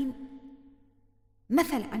للمنافقين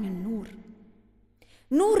مثل عن النور،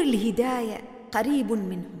 نور الهداية قريب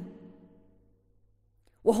منهم،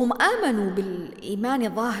 وهم آمنوا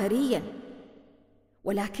بالإيمان ظاهريا،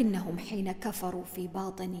 ولكنهم حين كفروا في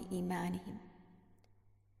باطن إيمانهم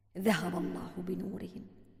ذهب الله بنورهم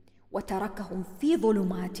وتركهم في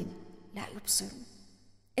ظلمات لا يبصرون.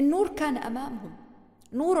 النور كان أمامهم،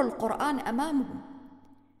 نور القرآن أمامهم،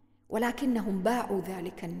 ولكنهم باعوا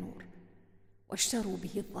ذلك النور واشتروا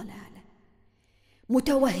به الضلالة،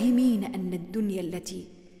 متوهمين أن الدنيا التي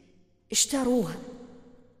اشتروها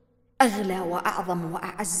أغلى وأعظم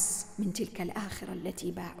وأعز من تلك الآخرة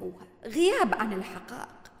التي باعوها، غياب عن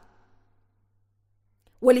الحقائق.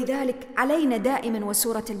 ولذلك علينا دائما،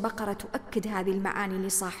 وسورة البقرة تؤكد هذه المعاني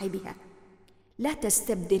لصاحبها: لا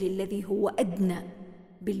تستبدل الذي هو أدنى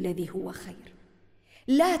بالذي هو خير،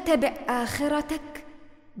 لا تبع آخرتك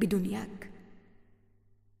بدنياك،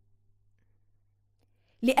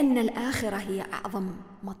 لأن الآخرة هي أعظم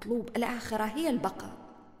مطلوب، الآخرة هي البقاء،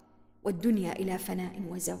 والدنيا إلى فناء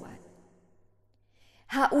وزوال.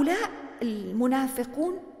 هؤلاء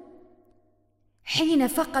المنافقون حين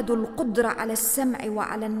فقدوا القدرة على السمع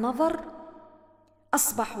وعلى النظر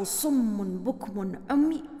أصبحوا صم بكم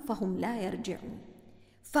عمي فهم لا يرجعون،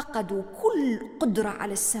 فقدوا كل قدرة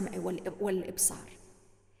على السمع والإبصار.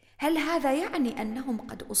 هل هذا يعني أنهم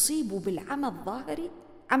قد أصيبوا بالعمى الظاهري،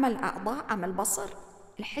 عمى الأعضاء، عمى البصر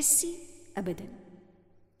الحسي؟ أبدا،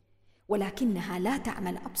 ولكنها لا تعمى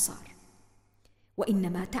الأبصار،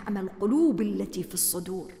 وإنما تعمى القلوب التي في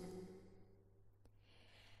الصدور.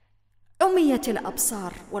 عميت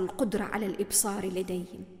الأبصار والقدرة على الإبصار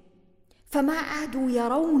لديهم، فما عادوا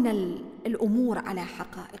يرون الأمور على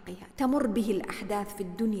حقائقها، تمر به الأحداث في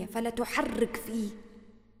الدنيا فلا تحرك فيه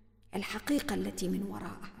الحقيقة التي من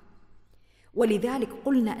وراءها. ولذلك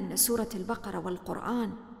قلنا أن سورة البقرة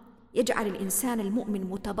والقرآن يجعل الإنسان المؤمن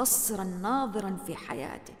متبصراً ناظراً في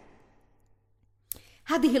حياته.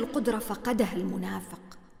 هذه القدرة فقدها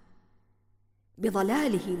المنافق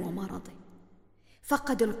بضلاله ومرضه،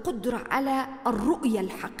 فقد القدرة على الرؤية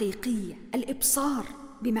الحقيقية، الإبصار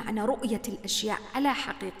بمعنى رؤية الأشياء على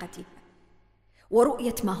حقيقتها،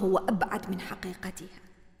 ورؤية ما هو أبعد من حقيقتها،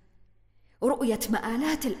 رؤية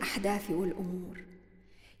مآلات الأحداث والأمور.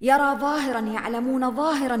 يرى ظاهراً، يعلمون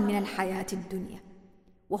ظاهراً من الحياة الدنيا،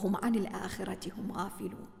 وهم عن الآخرة هم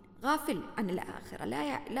غافلون. غافل عن الآخرة،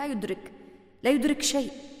 لا يدرك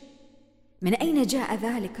شيء. من أين جاء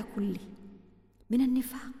ذلك كله؟ من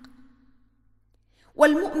النفاق.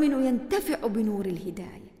 والمؤمن ينتفع بنور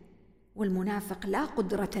الهداية، والمنافق لا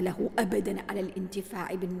قدرة له أبدا على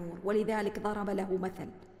الانتفاع بالنور. ولذلك ضرب له مثل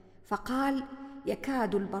فقال: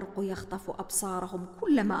 يكاد البرق يخطف أبصارهم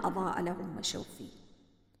كلما أضاء لهم مشوا فيه،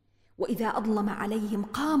 وإذا أظلم عليهم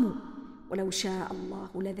قاموا ولو شاء الله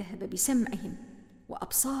لذهب بسمعهم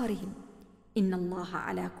وأبصارهم إن الله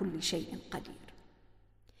على كل شيء قدير.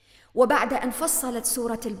 وبعد أن فصلت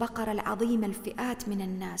سورة البقرة العظيمة الفئات من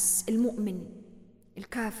الناس، المؤمن،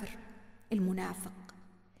 الكافر، المنافق،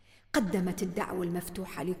 قدمت الدعوة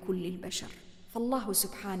المفتوحة لكل البشر. فالله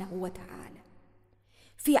سبحانه وتعالى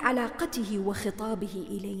في علاقته وخطابه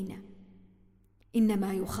إلينا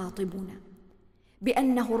إنما يخاطبنا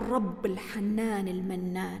بأنه الرب الحنان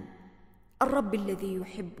المنان، الرب الذي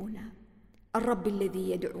يحبنا، الرب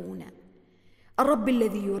الذي يدعونا، الرب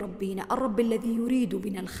الذي يربينا، الرب الذي يريد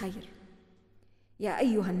بنا الخير. يا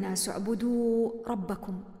أيها الناس اعبدوا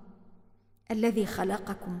ربكم الذي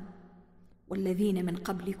خلقكم والذين من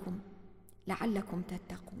قبلكم لعلكم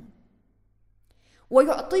تتقون.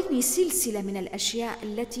 ويعطيني سلسلة من الأشياء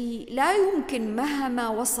التي لا يمكن مهما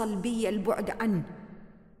وصل بي البعد عنه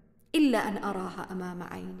إلا أن أراها أمام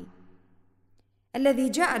عيني. الذي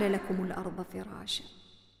جعل لكم الأرض فراشا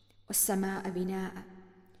والسماء بناء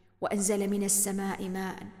وأنزل من السماء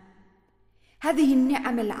ماء. هذه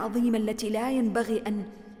النعم العظيمة التي لا ينبغي أن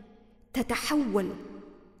تتحول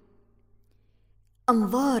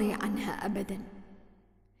أنظاري عنها أبدا،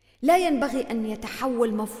 لا ينبغي أن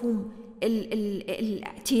يتحول مفهوم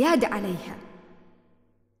الاعتياد عليها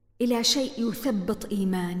إلى شيء يثبط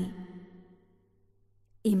إيماني.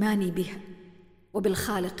 إيماني بها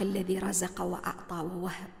وبالخالق الذي رزق وأعطى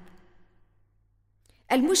ووهب.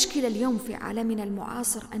 المشكلة اليوم في عالمنا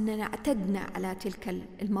المعاصر أننا اعتدنا على تلك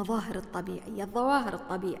المظاهر الطبيعية، الظواهر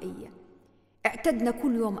الطبيعية. اعتدنا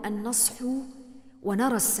كل يوم أن نصحو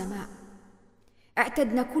ونرى السماء،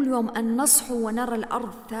 اعتدنا كل يوم أن نصحو ونرى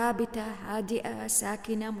الأرض ثابتة هادئة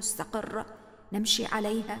ساكنة مستقرة نمشي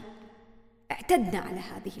عليها. اعتدنا على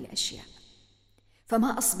هذه الأشياء،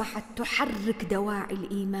 فما أصبحت تحرك دواعي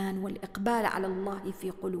الإيمان والإقبال على الله في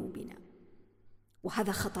قلوبنا،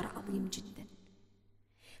 وهذا خطر عظيم جدا.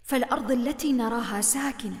 فالأرض التي نراها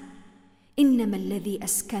ساكنة إنما الذي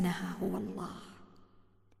أسكنها هو الله،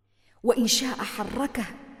 وإن شاء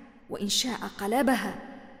حركها، وإن شاء قلبها،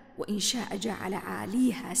 وإن شاء جعل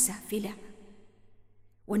عاليها سافلة.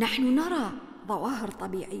 ونحن نرى ظواهر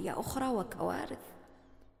طبيعية أخرى وكوارث،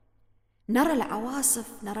 نرى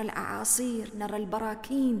العواصف، نرى الأعاصير، نرى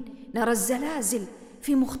البراكين، نرى الزلازل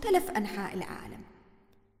في مختلف أنحاء العالم.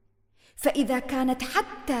 فإذا كانت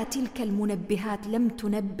حتى تلك المنبهات لم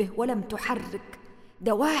تنبه ولم تحرك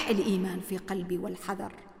دواعي الإيمان في قلبي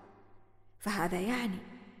والحذر، فهذا يعني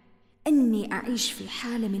أني أعيش في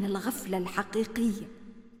حالة من الغفلة الحقيقية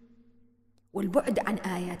والبعد عن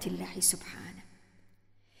آيات الله سبحانه.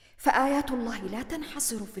 فآيات الله لا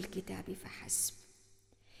تنحصر في الكتاب فحسب.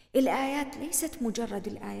 الآيات ليست مجرد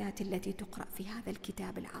الآيات التي تقرأ في هذا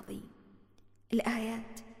الكتاب العظيم.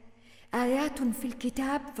 الآيات آيات في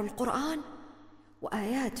الكتاب في القرآن،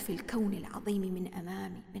 وآيات في الكون العظيم من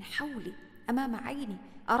أمامي، من حولي، أمام عيني،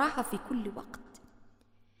 أراها في كل وقت.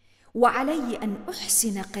 وعلي أن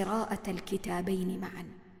أحسن قراءة الكتابين معا.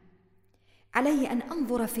 علي أن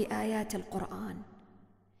أنظر في آيات القرآن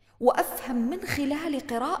وأفهم من خلال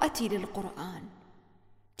قراءتي للقرآن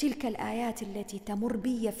تلك الآيات التي تمر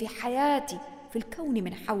بي في حياتي في الكون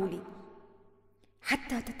من حولي،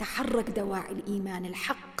 حتى تتحرك دواعي الإيمان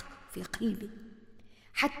الحق في قلبي،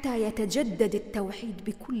 حتى يتجدد التوحيد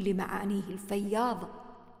بكل معانيه الفياضة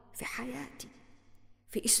في حياتي،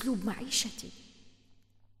 في أسلوب معيشتي.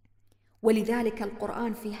 ولذلك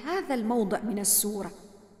القرآن في هذا الموضع من السورة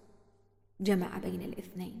جمع بين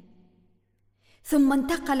الاثنين، ثم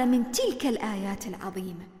انتقل من تلك الآيات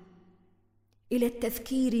العظيمة إلى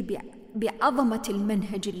التذكير بعظمة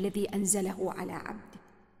المنهج الذي أنزله على عبده،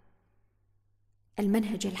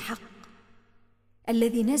 المنهج الحق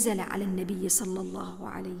الذي نزل على النبي صلى الله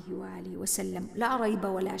عليه وآله وسلم، لا ريب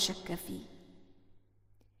ولا شك فيه.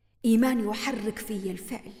 إيمان يحرك في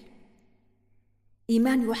الفعل،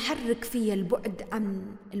 إيمان يحرك في البعد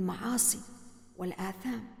عن المعاصي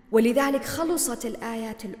والآثام. ولذلك خلصت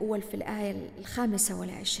الآيات الأول في الآية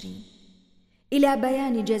 25 إلى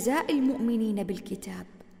بيان جزاء المؤمنين بالكتاب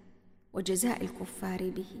وجزاء الكفار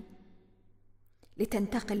به،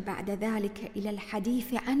 لتنتقل بعد ذلك إلى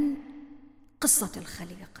الحديث عن قصة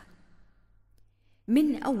الخليقة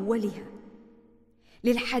من أولها،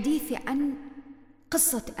 للحديث عن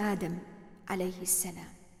قصة آدم عليه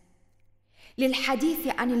السلام، للحديث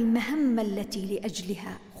عن المهمة التي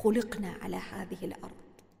لأجلها خلقنا على هذه الأرض.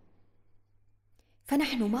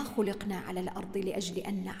 فنحن ما خلقنا على الأرض لأجل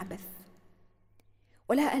أن نعبث،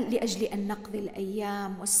 ولا لأجل أن نقضي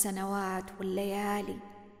الأيام والسنوات والليالي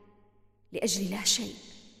لأجل لا شيء.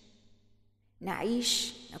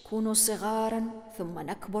 نعيش، نكون صغاراً، ثم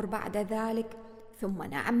نكبر بعد ذلك، ثم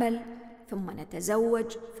نعمل، ثم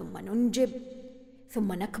نتزوج، ثم ننجب،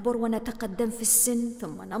 ثم نكبر ونتقدم في السن،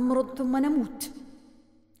 ثم نمرض، ثم نموت.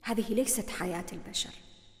 هذه ليست حياة البشر،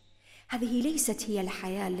 هذه ليست هي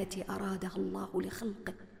الحياة التي أرادها الله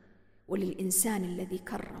لخلقه وللإنسان الذي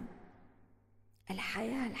كرم.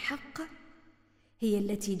 الحياة الحقة هي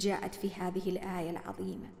التي جاءت في هذه الآية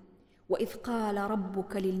العظيمة: وإذ قال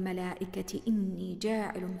ربك للملائكة إني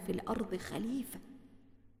جاعل في الأرض خليفة،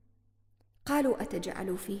 قالوا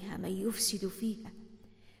أتجعل فيها من يفسد فيها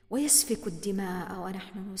ويسفك الدماء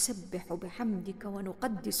ونحن نسبح بحمدك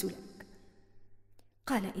ونقدس لك،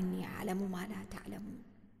 قال إني أعلم ما لا تعلمون.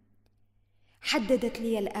 حددت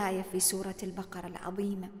لي الآية في سورة البقرة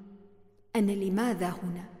العظيمة أن لماذا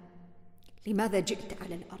هنا، لماذا جئت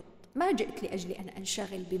على الأرض. ما جئت لأجل أن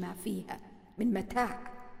أنشغل بما فيها من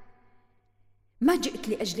متاع، ما جئت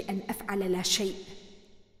لأجل أن أفعل لا شيء.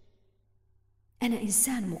 أنا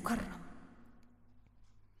إنسان مكرم،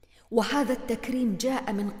 وهذا التكريم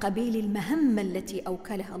جاء من قبيل المهمة التي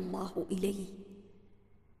أوكلها الله إلي.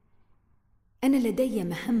 أنا لدي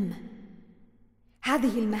مهمة،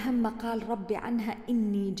 هذه المهمة قال ربي عنها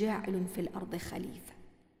إني جاعل في الأرض خليفة.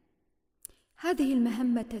 هذه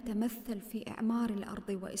المهمة تتمثل في إعمار الأرض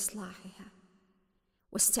وإصلاحها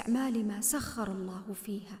واستعمال ما سخر الله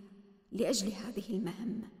فيها لأجل هذه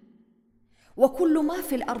المهمة. وكل ما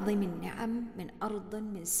في الأرض من نعم، من أرض،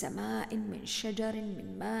 من سماء، من شجر،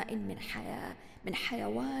 من ماء، من حياة، من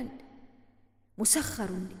حيوان،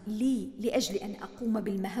 مسخر لي لأجل أن أقوم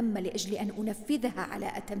بالمهمة، لأجل أن أنفذها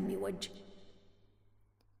على أتم وجه.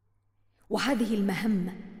 وهذه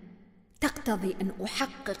المهمة تقتضي أن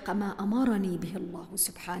أحقق ما أمرني به الله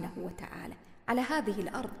سبحانه وتعالى على هذه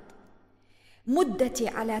الأرض. مدتي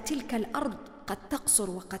على تلك الأرض قد تقصر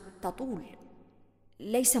وقد تطول،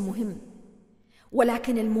 ليس مهم،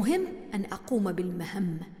 ولكن المهم أن أقوم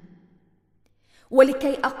بالمهمة.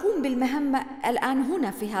 ولكي أقوم بالمهمة الآن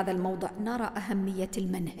هنا في هذا الموضع نرى أهمية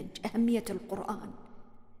المنهج، أهمية القرآن.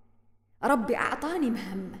 ربي أعطاني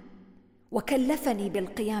مهمة وكلفني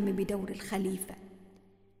بالقيام بدور الخليفة،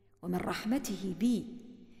 ومن رحمته بي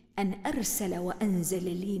أن أرسل وأنزل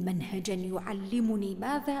لي منهجا يعلمني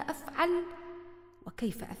ماذا أفعل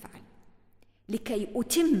وكيف أفعل، لكي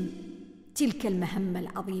أتم تلك المهمة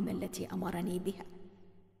العظيمة التي أمرني بها.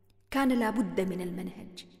 كان لا بد من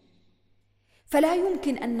المنهج، فلا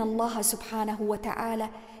يمكن أن الله سبحانه وتعالى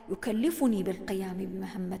يكلفني بالقيام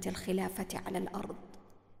بمهمة الخلافة على الأرض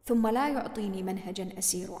ثم لا يعطيني منهجا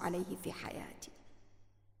أسير عليه في حياتي.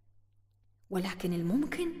 ولكن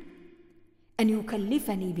الممكن أن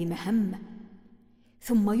يكلفني بمهمة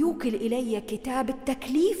ثم يوكل إلي كتاب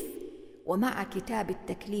التكليف، ومع كتاب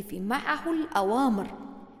التكليف معه الأوامر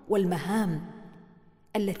والمهام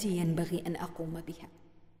التي ينبغي أن أقوم بها.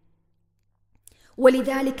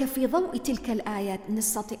 ولذلك في ضوء تلك الآيات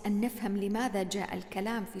نستطيع أن نفهم لماذا جاء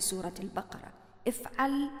الكلام في سورة البقرة: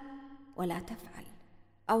 افعل ولا تفعل،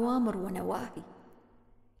 أوامر ونواهي،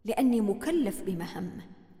 لأني مكلف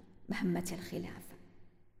مهمة الخلافة.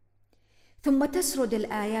 ثم تسرد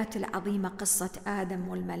الآيات العظيمة قصة آدم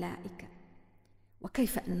والملائكة،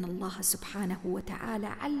 وكيف أن الله سبحانه وتعالى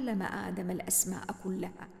علم آدم الأسماء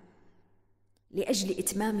كلها لأجل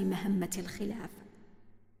إتمام مهمة الخلافة.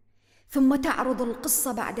 ثم تعرض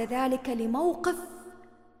القصة بعد ذلك لموقف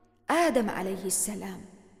آدم عليه السلام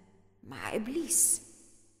مع إبليس،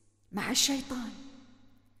 مع الشيطان،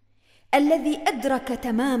 الذي أدرك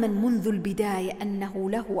تماما منذ البداية أنه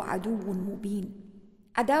له عدو مبين.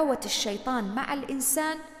 عداوة الشيطان مع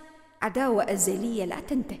الإنسان عداوة أزلية لا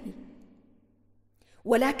تنتهي،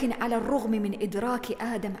 ولكن على الرغم من إدراك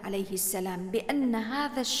آدم عليه السلام بأن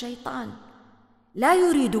هذا الشيطان لا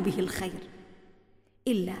يريد به الخير،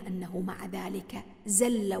 إلا أنه مع ذلك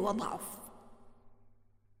زل وضعف.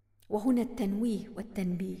 وهنا التنويه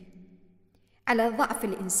والتنبيه على ضعف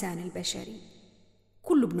الإنسان البشري.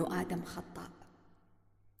 كل ابن آدم خطاء،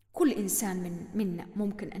 كل إنسان منا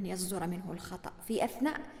ممكن أن يصدر منه الخطأ في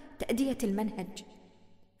أثناء تأدية المنهج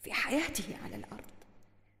في حياته على الأرض.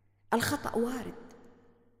 الخطأ وارد،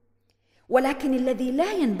 ولكن الذي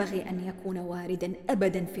لا ينبغي أن يكون واردا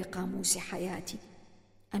أبدا في قاموس حياتي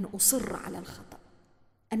أن أصر على الخطأ،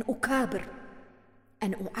 أن أكابر،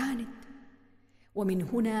 أن أعاند. ومن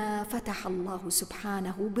هنا فتح الله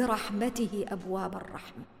سبحانه برحمته أبواب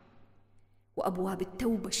الرحمة وأبواب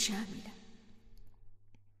التوبة الشاملة.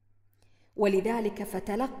 ولذلك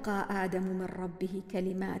فتلقى آدم من ربه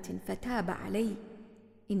كلمات فتاب عليه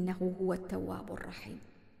إنه هو التواب الرحيم.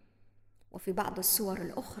 وفي بعض السور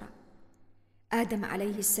الأخرى آدم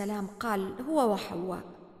عليه السلام قال هو وحواء: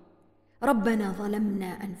 ربنا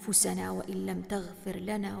ظلمنا أنفسنا وإن لم تغفر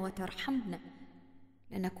لنا وترحمنا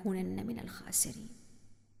لنكونن من الخاسرين.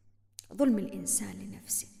 ظلم الإنسان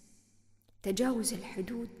لنفسه، تجاوز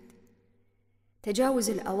الحدود، تجاوز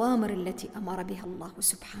الأوامر التي أمر بها الله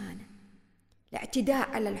سبحانه، الاعتداء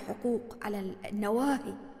على الحقوق، على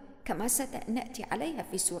النواهي كما سنأتي عليها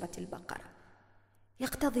في سورة البقرة،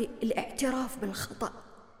 يقتضي الاعتراف بالخطأ،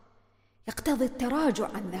 يقتضي التراجع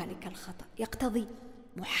عن ذلك الخطأ، يقتضي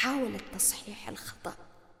محاولة تصحيح الخطأ،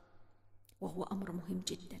 وهو أمر مهم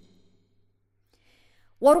جدا.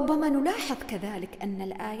 وربما نلاحظ كذلك أن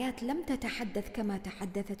الآيات لم تتحدث كما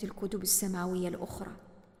تحدثت الكتب السماوية الأخرى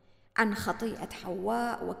عن خطيئة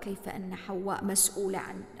حواء وكيف أن حواء مسؤولة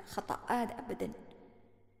عن خطأ آدم. أبدا،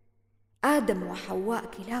 آدم وحواء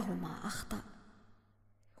كلاهما أخطأ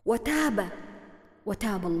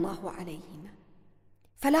وتاب الله عليهما،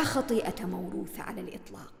 فلا خطيئة موروثة على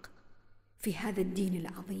الإطلاق في هذا الدين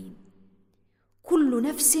العظيم. كل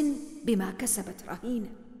نفس بما كسبت رهينة،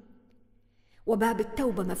 وباب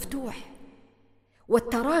التوبة مفتوح،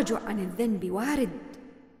 والتراجع عن الذنب وارد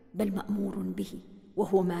بل مأمور به،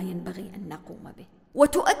 وهو ما ينبغي أن نقوم به.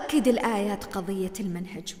 وتؤكد الآيات قضية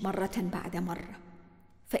المنهج مرة بعد مرة: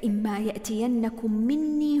 فإما يأتينكم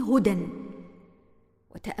مني هدى.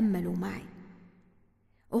 وتأملوا معي،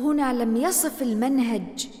 وهنا لم يصف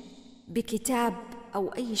المنهج بكتاب أو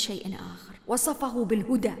أي شيء آخر، وصفه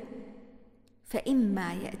بالهدى،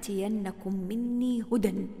 فإما يأتينكم مني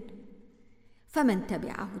هدى فمن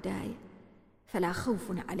تبع هداي فلا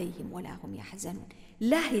خوف عليهم ولا هم يحزنون.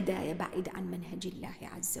 لا هداية بعيد عن منهج الله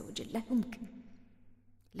عز وجل، لا يمكن،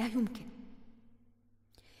 لا يمكن.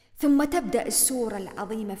 ثم تبدأ السورة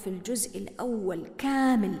العظيمة في الجزء الأول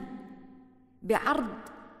كامل بعرض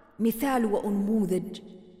مثال وأنموذج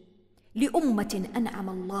لأمة أنعم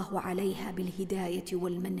الله عليها بالهداية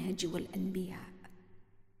والمنهج والأنبياء،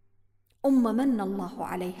 أمة من الله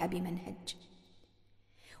عليها بمنهج،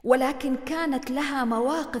 ولكن كانت لها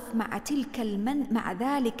مواقف مع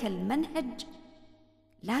ذلك المنهج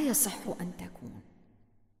لا يصح أن تكون.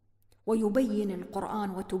 ويبين القرآن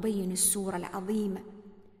وتبين السورة العظيمة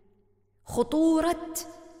خطورة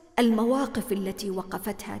المواقف التي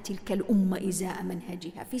وقفتها تلك الأمة إزاء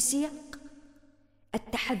منهجها في سياق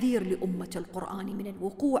التحذير لأمة القرآن من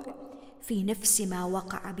الوقوع في نفس ما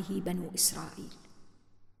وقع به بنو إسرائيل.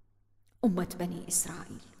 أمة بني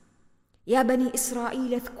إسرائيل: يا بني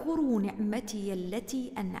إسرائيل اذكروا نعمتي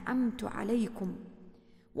التي أنعمت عليكم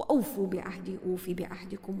وأوفوا بعهدي أوف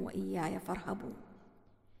بعهدكم وإياي فارهبون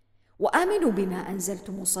وآمنوا بما أنزلت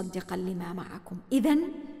مصدقا لما معكم.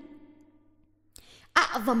 إذن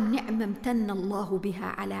أعظم نعمة امتن الله بها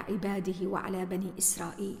على عباده وعلى بني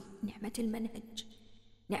إسرائيل نعمة المنهج،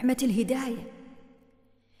 نعمة الهداية،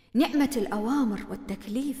 نعمة الأوامر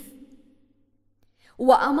والتكليف.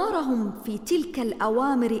 وأمرهم في تلك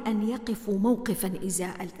الأوامر أن يقفوا موقفا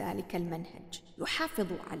إزاء ذلك المنهج،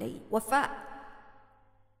 يحافظوا عليه وفاء.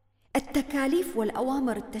 التكاليف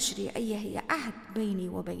والأوامر التشريعية هي عهد بيني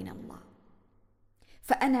وبين الله.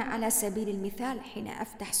 فأنا على سبيل المثال حين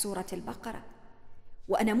أفتح سورة البقرة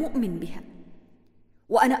وأنا مؤمن بها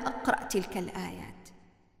وأنا أقرأ تلك الآيات،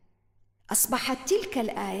 أصبحت تلك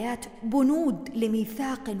الآيات بنود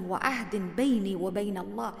لميثاق وعهد بيني وبين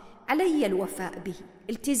الله، علي الوفاء به،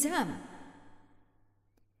 التزام.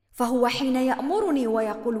 فهو حين يأمرني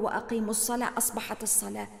ويقول وأقيموا الصلاة، أصبحت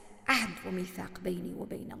الصلاة عهد وميثاق بيني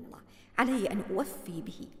وبين الله، علي أن أوفي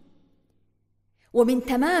به. ومن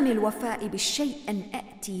تمام الوفاء بالشيء أن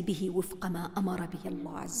أأتي به وفق ما أمر به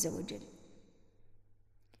الله عز وجل.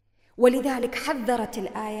 ولذلك حذرت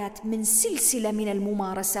الآيات من سلسلة من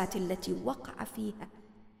الممارسات التي وقع فيها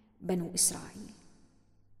بنو إسرائيل،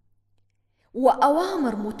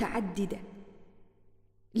 وأوامر متعددة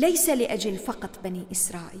ليس لأجل فقط بني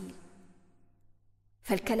إسرائيل.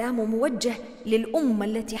 فالكلام موجه للأمة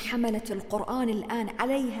التي حملت القرآن الآن،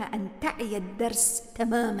 عليها أن تعي الدرس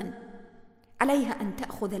تماما، عليها أن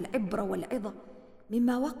تأخذ العبرة والعظة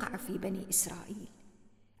مما وقع في بني إسرائيل،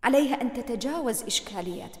 عليها أن تتجاوز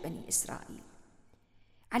إشكاليات بني إسرائيل،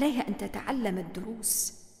 عليها أن تتعلم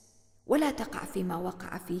الدروس ولا تقع فيما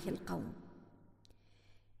وقع فيه القوم.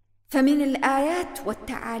 فمن الآيات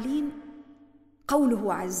والتعاليم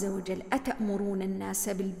قوله عز وجل: أتأمرون الناس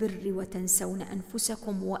بالبر وتنسون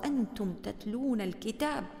أنفسكم وأنتم تتلون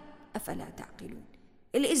الكتاب أفلا تعقلون.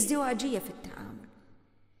 الازدواجية في التعامل،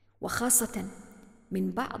 وخاصة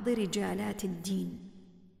من بعض رجالات الدين.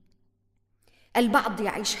 البعض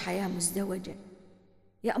يعيش حياة مزدوجة،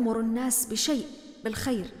 يأمر الناس بشيء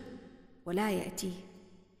بالخير ولا يأتيه،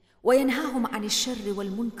 وينهاهم عن الشر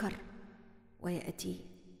والمنكر ويأتيه.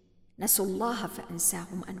 نسوا الله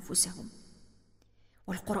فأنساهم أنفسهم.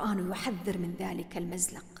 والقرآن يحذر من ذلك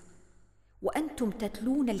المزلق: وأنتم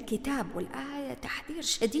تتلون الكتاب. والآية تحذير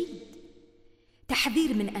شديد،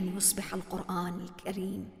 تحذير من أن يصبح القرآن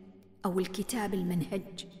الكريم أو الكتاب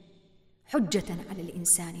المنهج حجة على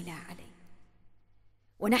الإنسان لا عليه.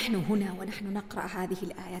 ونحن هنا ونحن نقرأ هذه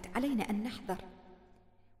الآيات علينا أن نحذر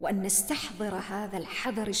وأن نستحضر هذا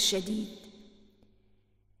الحذر الشديد.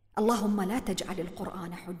 اللهم لا تجعل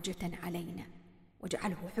القرآن حجة علينا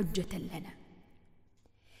واجعله حجة لنا.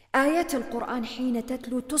 آيات القرآن حين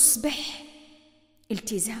تتلو تصبح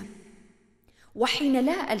التزام، وحين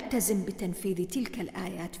لا ألتزم بتنفيذ تلك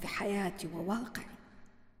الآيات في حياتي وواقعي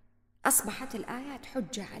أصبحت الآيات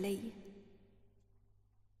حجة علي.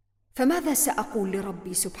 فماذا سأقول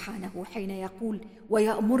لربي سبحانه حين يقول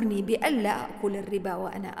ويأمرني بألا أكل الربا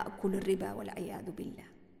وأنا أكل الربا والعياذ بالله؟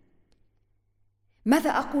 ماذا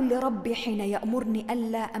أقول لربي حين يأمرني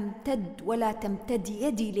ألا أمتد ولا تمتد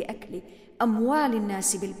يدي لأكل أموال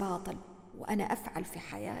الناس بالباطل وأنا أفعل في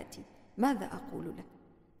حياتي؟ ماذا أقول له؟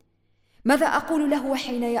 ماذا أقول له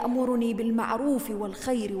حين يأمرني بالمعروف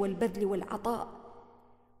والخير والبذل والعطاء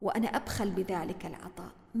وأنا أبخل بذلك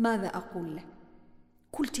العطاء؟ ماذا أقول له؟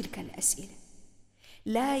 كل تلك الأسئلة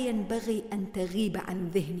لا ينبغي أن تغيب عن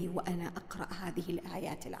ذهني وأنا أقرأ هذه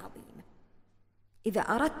الآيات العظيمة، إذا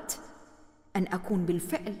أردت أن أكون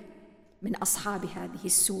بالفعل من أصحاب هذه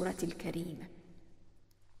السورة الكريمة.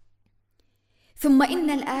 ثم إن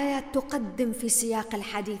الآيات تقدم في سياق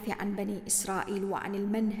الحديث عن بني إسرائيل وعن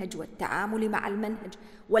المنهج والتعامل مع المنهج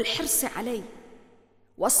والحرص عليه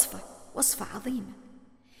وصفة عظيمة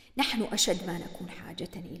نحن أشد ما نكون حاجة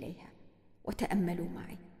إليها. وتأملوا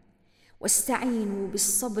معي: واستعينوا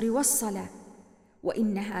بالصبر والصلاة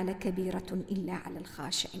وإنها لكبيرة إلا على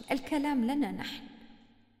الخاشعين. الكلام لنا نحن،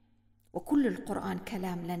 وكل القرآن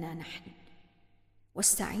كلام لنا نحن.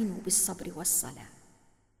 واستعينوا بالصبر والصلاة.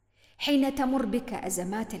 حين تمر بك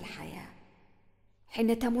أزمات الحياة،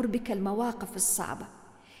 حين تمر بك المواقف الصعبة،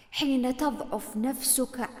 حين تضعف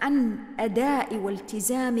نفسك عن أداء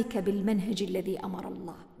والتزامك بالمنهج الذي أمر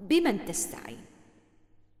الله، بمن تستعين؟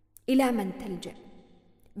 إلى من تلجأ؟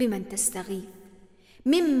 بمن تستغيث؟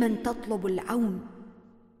 ممن تطلب العون؟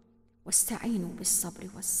 واستعينوا بالصبر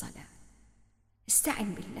والصلاة.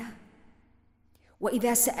 استعن بالله،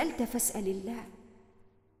 وإذا سألت فاسأل الله،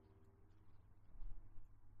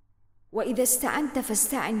 وإذا استعنت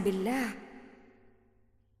فاستعن بالله.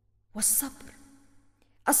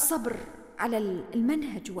 الصبر على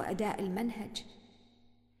المنهج وأداء المنهج.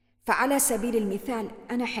 فعلى سبيل المثال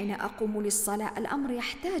أنا حين أقوم للصلاة الأمر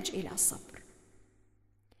يحتاج إلى صبر،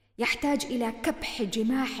 يحتاج إلى كبح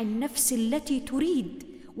جماح النفس التي تريد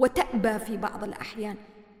وتأبى في بعض الأحيان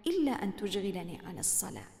إلا أن تشغلني عن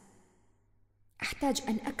الصلاة. أحتاج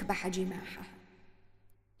أن أكبح جماحها،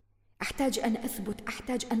 أحتاج أن أثبت،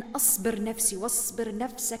 أحتاج أن أصبر نفسي. واصبر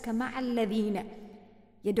نفسك مع الذين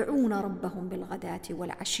يدعون ربهم بالغداة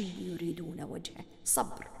والعشي يريدون وجهه.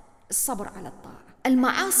 الصبر على الطاعة.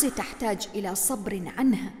 المعاصي تحتاج إلى صبر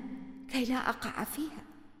عنها كي لا أقع فيها.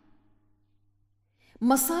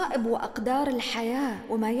 مصائب وأقدار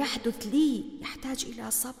الحياة وما يحدث لي يحتاج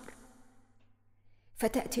إلى صبر.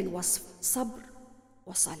 فتأتي الوصف: صبر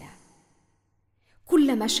وصلاة.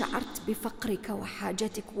 كلما شعرت بفقرك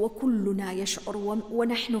وحاجتك، وكلنا يشعر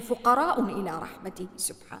ونحن فقراء إلى رحمته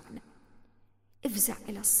سبحانه، افزع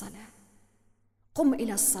إلى الصلاة، قم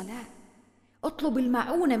إلى الصلاة، اطلب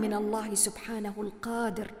المعونة من الله سبحانه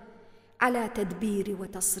القادر على تدبير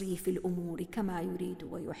وتصريف الأمور كما يريد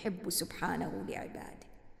ويحب سبحانه لعباده.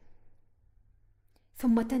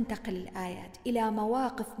 ثم تنتقل الآيات إلى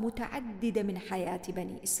مواقف متعددة من حياة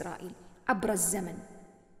بني إسرائيل عبر الزمن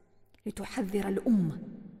لتحذر الأمة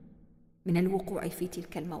من الوقوع في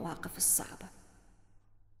تلك المواقف الصعبة.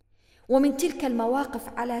 ومن تلك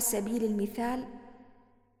المواقف على سبيل المثال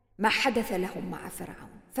ما حدث لهم مع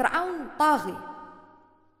فرعون طاغي.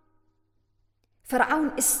 فرعون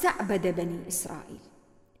استعبد بني إسرائيل.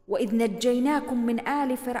 وإذ نجيناكم من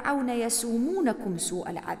آل فرعون يسومونكم سوء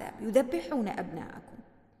العذاب يذبحون أبناءكم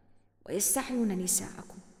ويستحيون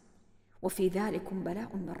نساءكم وفي ذلكم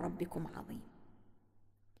بلاء من ربكم عظيم.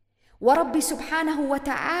 ورب سبحانه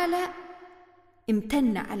وتعالى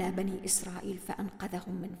امتن على بني إسرائيل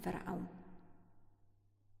فأنقذهم من فرعون.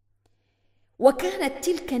 وكانت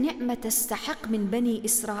تلك نعمة تستحق من بني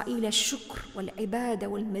إسرائيل الشكر والعبادة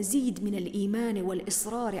والمزيد من الإيمان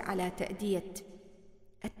والإصرار على تأدية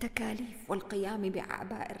التكاليف والقيام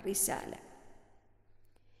بأعباء الرسالة.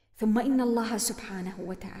 ثم إن الله سبحانه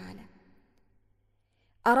وتعالى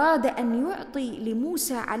أراد أن يعطي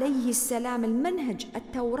لموسى عليه السلام المنهج،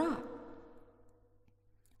 التوراة.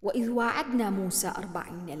 وإذ وعدنا موسى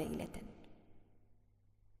 40 ليلة.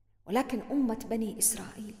 ولكن أمة بني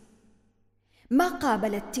إسرائيل ما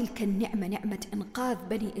قابلت تلك النعمة، نعمة إنقاذ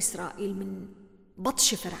بني إسرائيل من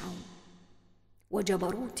بطش فرعون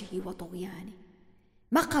وجبروته وطغيانه،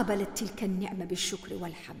 ما قابلت تلك النعمة بالشكر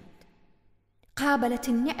والحمد، قابلت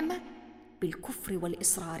النعمة بالكفر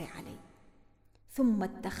والإصرار عليه. ثم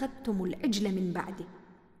اتخذتم العجل من بعده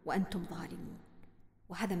وأنتم ظالمون.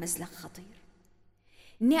 وهذا مزلق خطير.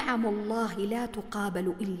 نعم الله لا تقابل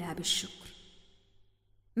إلا بالشكر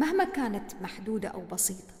مهما كانت محدودة أو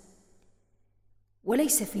بسيطة،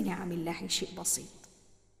 وليس في نعم الله شيء بسيط.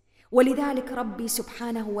 ولذلك ربي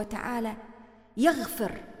سبحانه وتعالى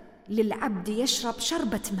يغفر للعبد يشرب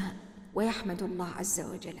شربة ماء ويحمد الله عز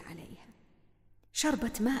وجل عليها.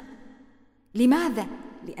 شربة ماء، لماذا؟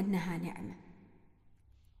 لأنها نعمة.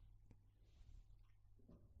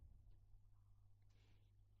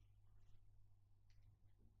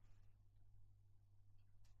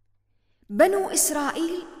 بنو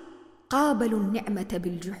إسرائيل قابلوا النعمة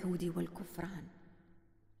بالجحود والكفران،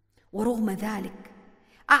 ورغم ذلك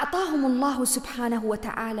أعطاهم الله سبحانه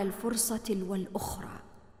وتعالى الفرصة والأخرى،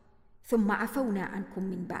 ثم عفونا عنكم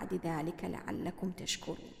من بعد ذلك لعلكم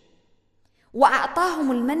تشكرون.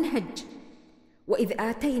 وأعطاهم المنهج: وإذ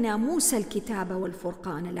آتينا موسى الكتاب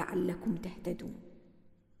والفرقان لعلكم تهتدون.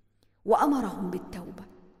 وأمرهم بالتوبة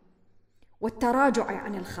والتراجع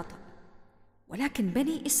عن الخطأ. ولكن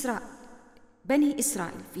بني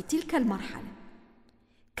إسرائيل في تلك المرحلة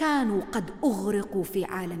كانوا قد أغرقوا في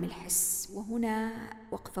عالم الحس. وهنا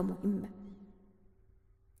وقفة مهمة.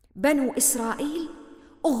 بنو إسرائيل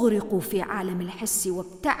أغرقوا في عالم الحس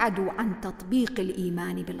وابتعدوا عن تطبيق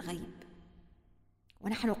الإيمان بالغيب.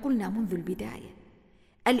 ونحن قلنا منذ البداية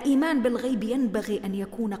الإيمان بالغيب ينبغي أن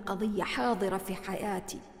يكون قضية حاضرة في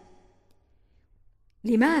حياتي.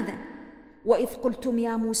 لماذا؟ وإذ قلتم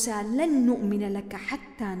يا موسى لن نؤمن لك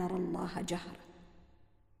حتى نرى الله جهرا.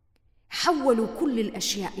 حولوا كل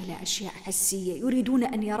الأشياء إلى أشياء حسية، يريدون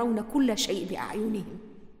أن يرون كل شيء بأعينهم،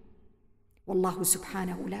 والله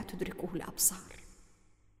سبحانه لا تدركه الأبصار.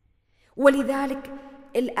 ولذلك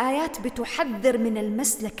الآيات بتحذر من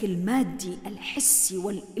المسلك المادي الحسي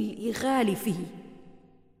والإغال فيه،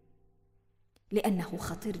 لأنه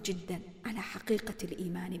خطير جدا على حقيقة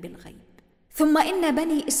الإيمان بالغيب. ثم إن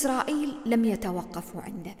بني إسرائيل لم يتوقفوا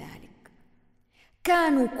عند ذلك،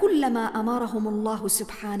 كانوا كلما أمرهم الله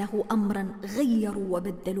سبحانه أمرا غيروا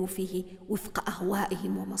وبدلوا فيه وفق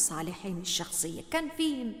أهوائهم ومصالحهم الشخصية. كان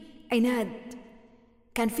فيهم عناد،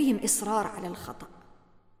 كان فيهم إصرار على الخطأ،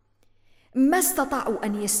 ما استطاعوا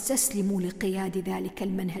أن يستسلموا لقياد ذلك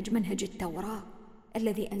المنهج، منهج التوراة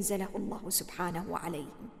الذي أنزله الله سبحانه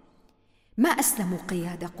عليهم. ما أسلموا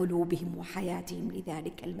قياد قلوبهم وحياتهم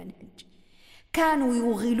لذلك المنهج. كانوا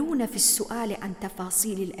يغلون في السؤال عن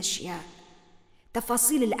تفاصيل الأشياء،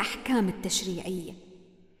 تفاصيل الأحكام التشريعية،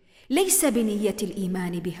 ليس بنية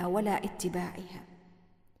الإيمان بها ولا اتباعها،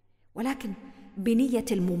 ولكن بنية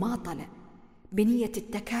المماطلة، بنية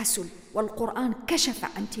التكاسل. والقرآن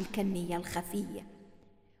كشف عن تلك النية الخفية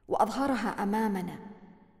وأظهرها أمامنا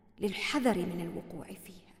للحذر من الوقوع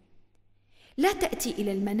فيها. لا تأتي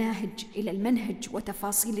إلى المنهج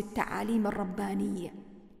وتفاصيل التعاليم الربانية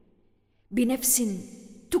بنفس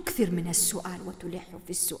تكثر من السؤال وتلح في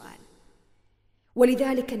السؤال.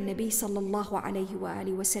 ولذلك النبي صلى الله عليه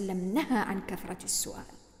وآله وسلم نهى عن كثرة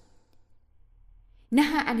السؤال،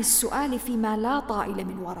 نهى عن السؤال فيما لا طائل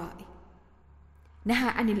من ورائه، نهى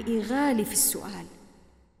عن الإغال في السؤال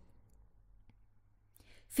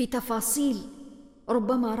في تفاصيل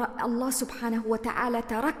ربما الله سبحانه وتعالى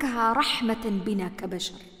تركها رحمة بنا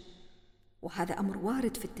كبشر، وهذا أمر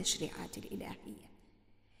وارد في التشريعات الإلهية.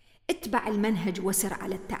 اتبع المنهج وسر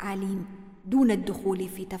على التعاليم دون الدخول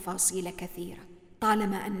في تفاصيل كثيرة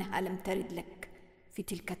طالما أنها لم ترد لك في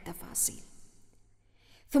تلك التفاصيل.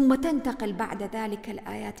 ثم تنتقل بعد ذلك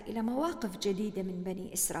الآيات إلى مواقف جديدة من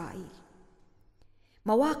بني إسرائيل،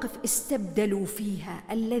 مواقف استبدلوا فيها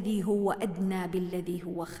الذي هو أدنى بالذي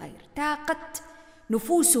هو خير. تاقت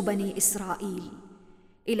نفوس بني إسرائيل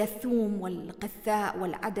إلى الثوم والقثاء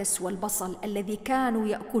والعدس والبصل الذي كانوا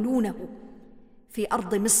يأكلونه في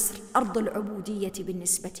أرض مصر، أرض العبودية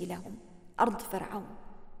بالنسبة لهم، أرض فرعون.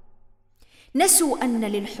 نسوا أن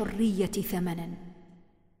للحرية ثمنا،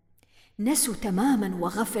 نسوا تماما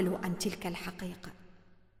وغفلوا عن تلك الحقيقة.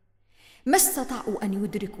 ما استطاعوا أن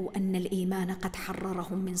يدركوا أن الإيمان قد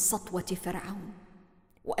حررهم من سطوة فرعون،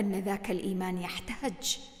 وأن ذاك الإيمان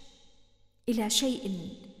يحتاج إلى شيء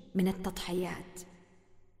من التضحيات.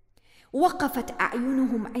 وقفت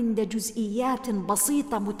أعينهم عند جزئيات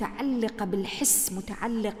بسيطة متعلقة بالحس،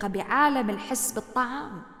 متعلقة بعالم الحس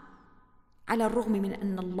بالطعام، على الرغم من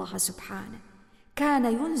أن الله سبحانه كان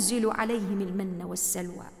ينزل عليهم المن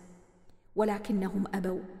والسلوى، ولكنهم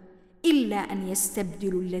أبوا إلا أن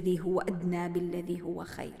يستبدلوا الذي هو أدنى بالذي هو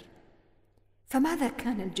خير. فماذا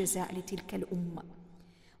كان الجزاء لتلك الأمة؟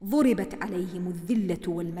 ضربت عليهم الذلة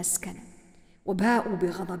والمسكنة وباءوا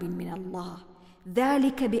بغضب من الله،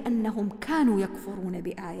 ذلك بأنهم كانوا يكفرون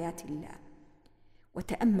بآيات الله.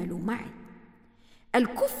 وتأملوا معي،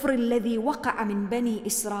 الكفر الذي وقع من بني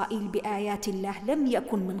إسرائيل بآيات الله لم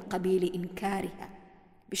يكن من قبيل إنكارها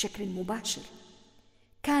بشكل مباشر،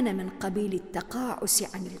 كان من قبيل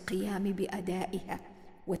التقاعس عن القيام بأدائها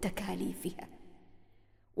وتكاليفها.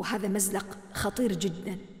 وهذا مزلق خطير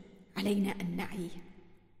جدا علينا أن نعيه.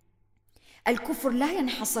 الكفر لا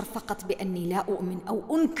ينحصر فقط بأني لا أؤمن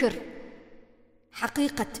أو أنكر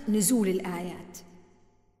حقيقة نزول الآيات.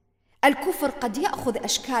 الكفر قد يأخذ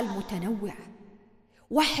أشكال متنوعة.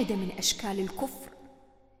 واحدة من أشكال الكفر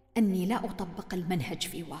أني لا أطبق المنهج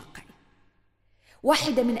في واقعي.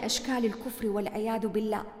 واحدة من أشكال الكفر والعياذ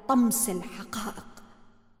بالله طمس الحقائق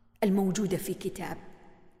الموجودة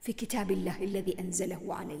في كتاب الله الذي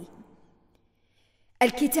أنزله عليهم.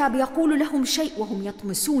 الكتاب يقول لهم شيء وهم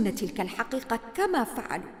يطمسون تلك الحقيقة، كما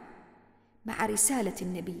فعلوا مع رسالة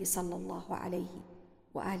النبي صلى الله عليه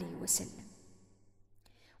وآله وسلم.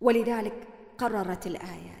 ولذلك قررت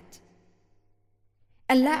الآيات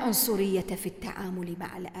أن لا عنصرية في التعامل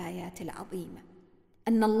مع الآيات العظيمة،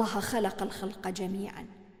 أن الله خلق الخلق جميعا،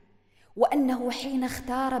 وأنه حين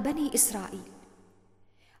اختار بني إسرائيل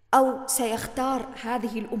أو سيختار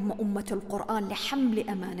هذه الأمة أمة القرآن لحمل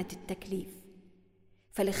أمانة التكليف.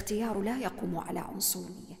 فالاختيار لا يقوم على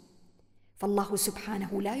عنصرية، فالله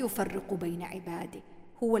سبحانه لا يفرق بين عباده،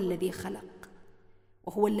 هو الذي خلق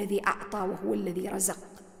وهو الذي أعطى وهو الذي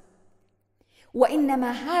رزق،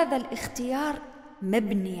 وإنما هذا الاختيار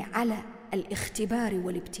مبني على الاختبار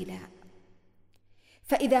والابتلاء.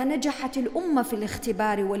 فإذا نجحت الأمة في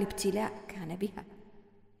الاختبار والابتلاء كان بها،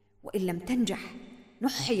 وإن لم تنجح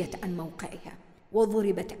نحيت عن موقعها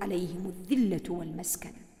وضربت عليهم الذلة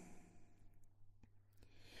والمسكنة.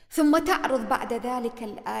 ثم تعرض بعد ذلك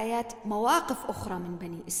الآيات مواقف أخرى من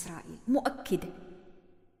بني إسرائيل مؤكدة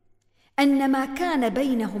أن ما كان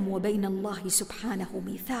بينهم وبين الله سبحانه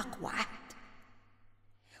ميثاق وعهد،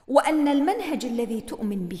 وأن المنهج الذي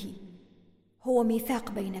تؤمن به هو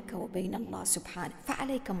ميثاق بينك وبين الله سبحانه،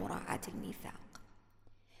 فعليك مراعاة الميثاق.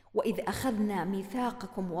 وإذ أخذنا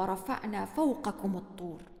ميثاقكم ورفعنا فوقكم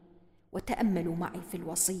الطور، وتأملوا معي في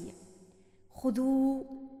الوصية: خذوا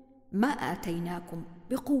ما آتيناكم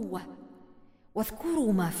بقوة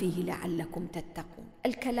واذكروا ما فيه لعلكم تتقون.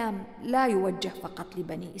 الكلام لا يوجه فقط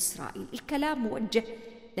لبني إسرائيل، الكلام موجه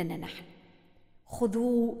لنا نحن.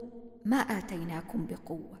 خذوا ما آتيناكم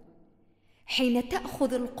بقوة. حين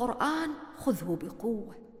تأخذ القرآن خذه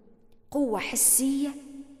بقوة، قوة حسية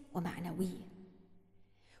ومعنوية.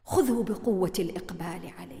 خذه بقوة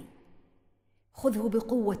الإقبال عليه، خذه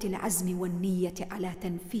بقوة العزم والنية على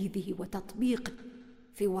تنفيذه وتطبيقه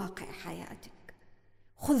في واقع حياتك.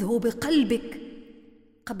 خذه بقلبك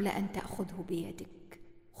قبل أن تأخذه بيدك.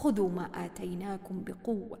 خذوا ما آتيناكم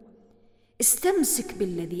بقوة، استمسك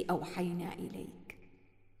بالذي أوحينا إليك.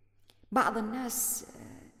 بعض الناس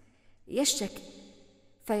يشتكي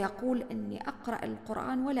فيقول إني أقرأ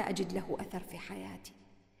القرآن ولا أجد له أثر في حياتي.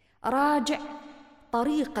 راجع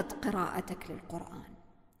طريقة قراءتك للقرآن،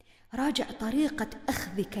 راجع طريقة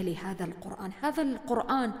أخذك لهذا القرآن. هذا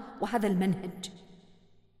القرآن وهذا المنهج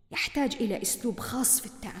يحتاج إلى أسلوب خاص في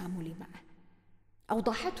التعامل معه،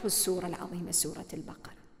 أوضحته السورة العظيمة سورة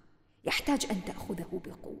البقرة. يحتاج أن تأخذه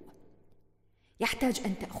بقوة، يحتاج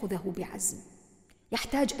أن تأخذه بعزم،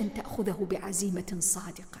 يحتاج أن تأخذه بعزيمة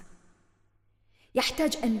صادقة،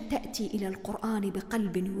 يحتاج أن تأتي إلى القرآن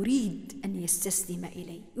بقلب يريد أن يستسلم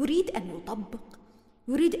إليه، يريد أن يطبق،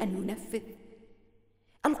 يريد أن ينفذ.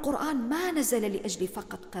 القرآن ما نزل لأجل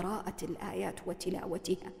فقط قراءة الآيات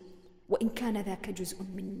وتلاوتها، وإن كان ذاك جزء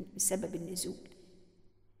من سبب النزول.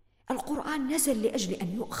 القرآن نزل لأجل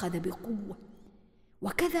أن يؤخذ بقوة،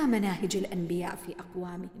 وكذا مناهج الأنبياء في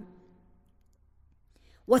أقوامهم.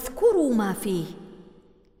 واذكروا ما فيه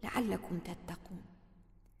لعلكم تتقون.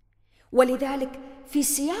 ولذلك في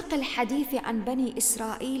سياق الحديث عن بني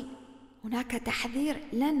إسرائيل هناك تحذير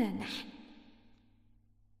لنا نحن.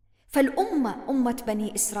 فالأمة أمة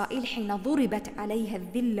بني إسرائيل حين ضربت عليها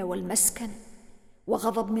الذل والمسكن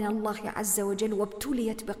وغضب من الله عز وجل،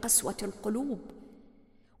 وابتليت بقسوة القلوب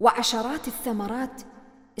وعشرات الثمرات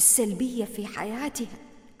السلبية في حياتها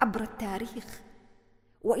عبر التاريخ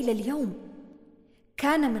وإلى اليوم،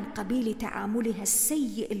 كان من قبيل تعاملها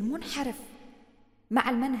السيء المنحرف مع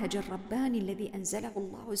المنهج الرباني الذي أنزله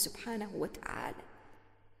الله سبحانه وتعالى.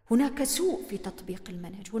 هناك سوء في تطبيق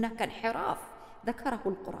المنهج، هناك انحراف ذكره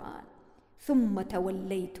القرآن. ثم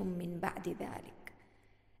توليتم من بعد ذلك.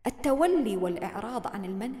 التولي والإعراض عن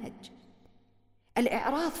المنهج،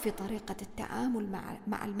 الإعراض في طريقة التعامل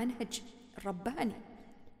مع المنهج الرباني.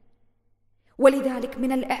 ولذلك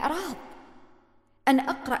من الإعراض أن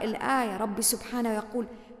أقرأ الآية، رب سبحانه يقول: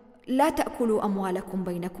 لا تأكلوا أموالكم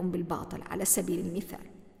بينكم بالباطل، على سبيل المثال،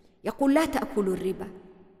 يقول لا تأكلوا الربا،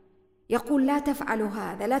 يقول لا تفعلوا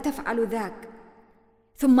هذا، لا تفعلوا ذاك،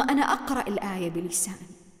 ثم أنا أقرأ الآية بلساني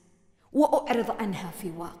وأعرض عنها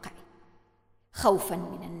في واقعي، خوفا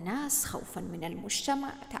من الناس، خوفا من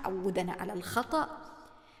المجتمع، تعودنا على الخطأ،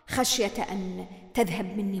 خشية أن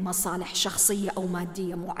تذهب مني مصالح شخصية أو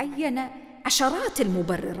مادية معينة، عشرات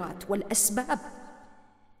المبررات والأسباب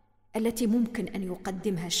التي ممكن أن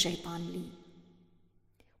يقدمها الشيطان لي.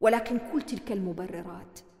 ولكن كل تلك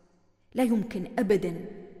المبررات لا يمكن أبداً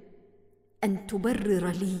أن تبرر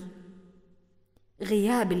لي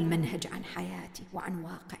غياب المنهج عن حياتي وعن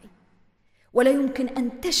واقعي، ولا يمكن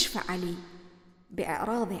أن تشفع لي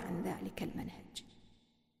بإعراضي عن ذلك المنهج.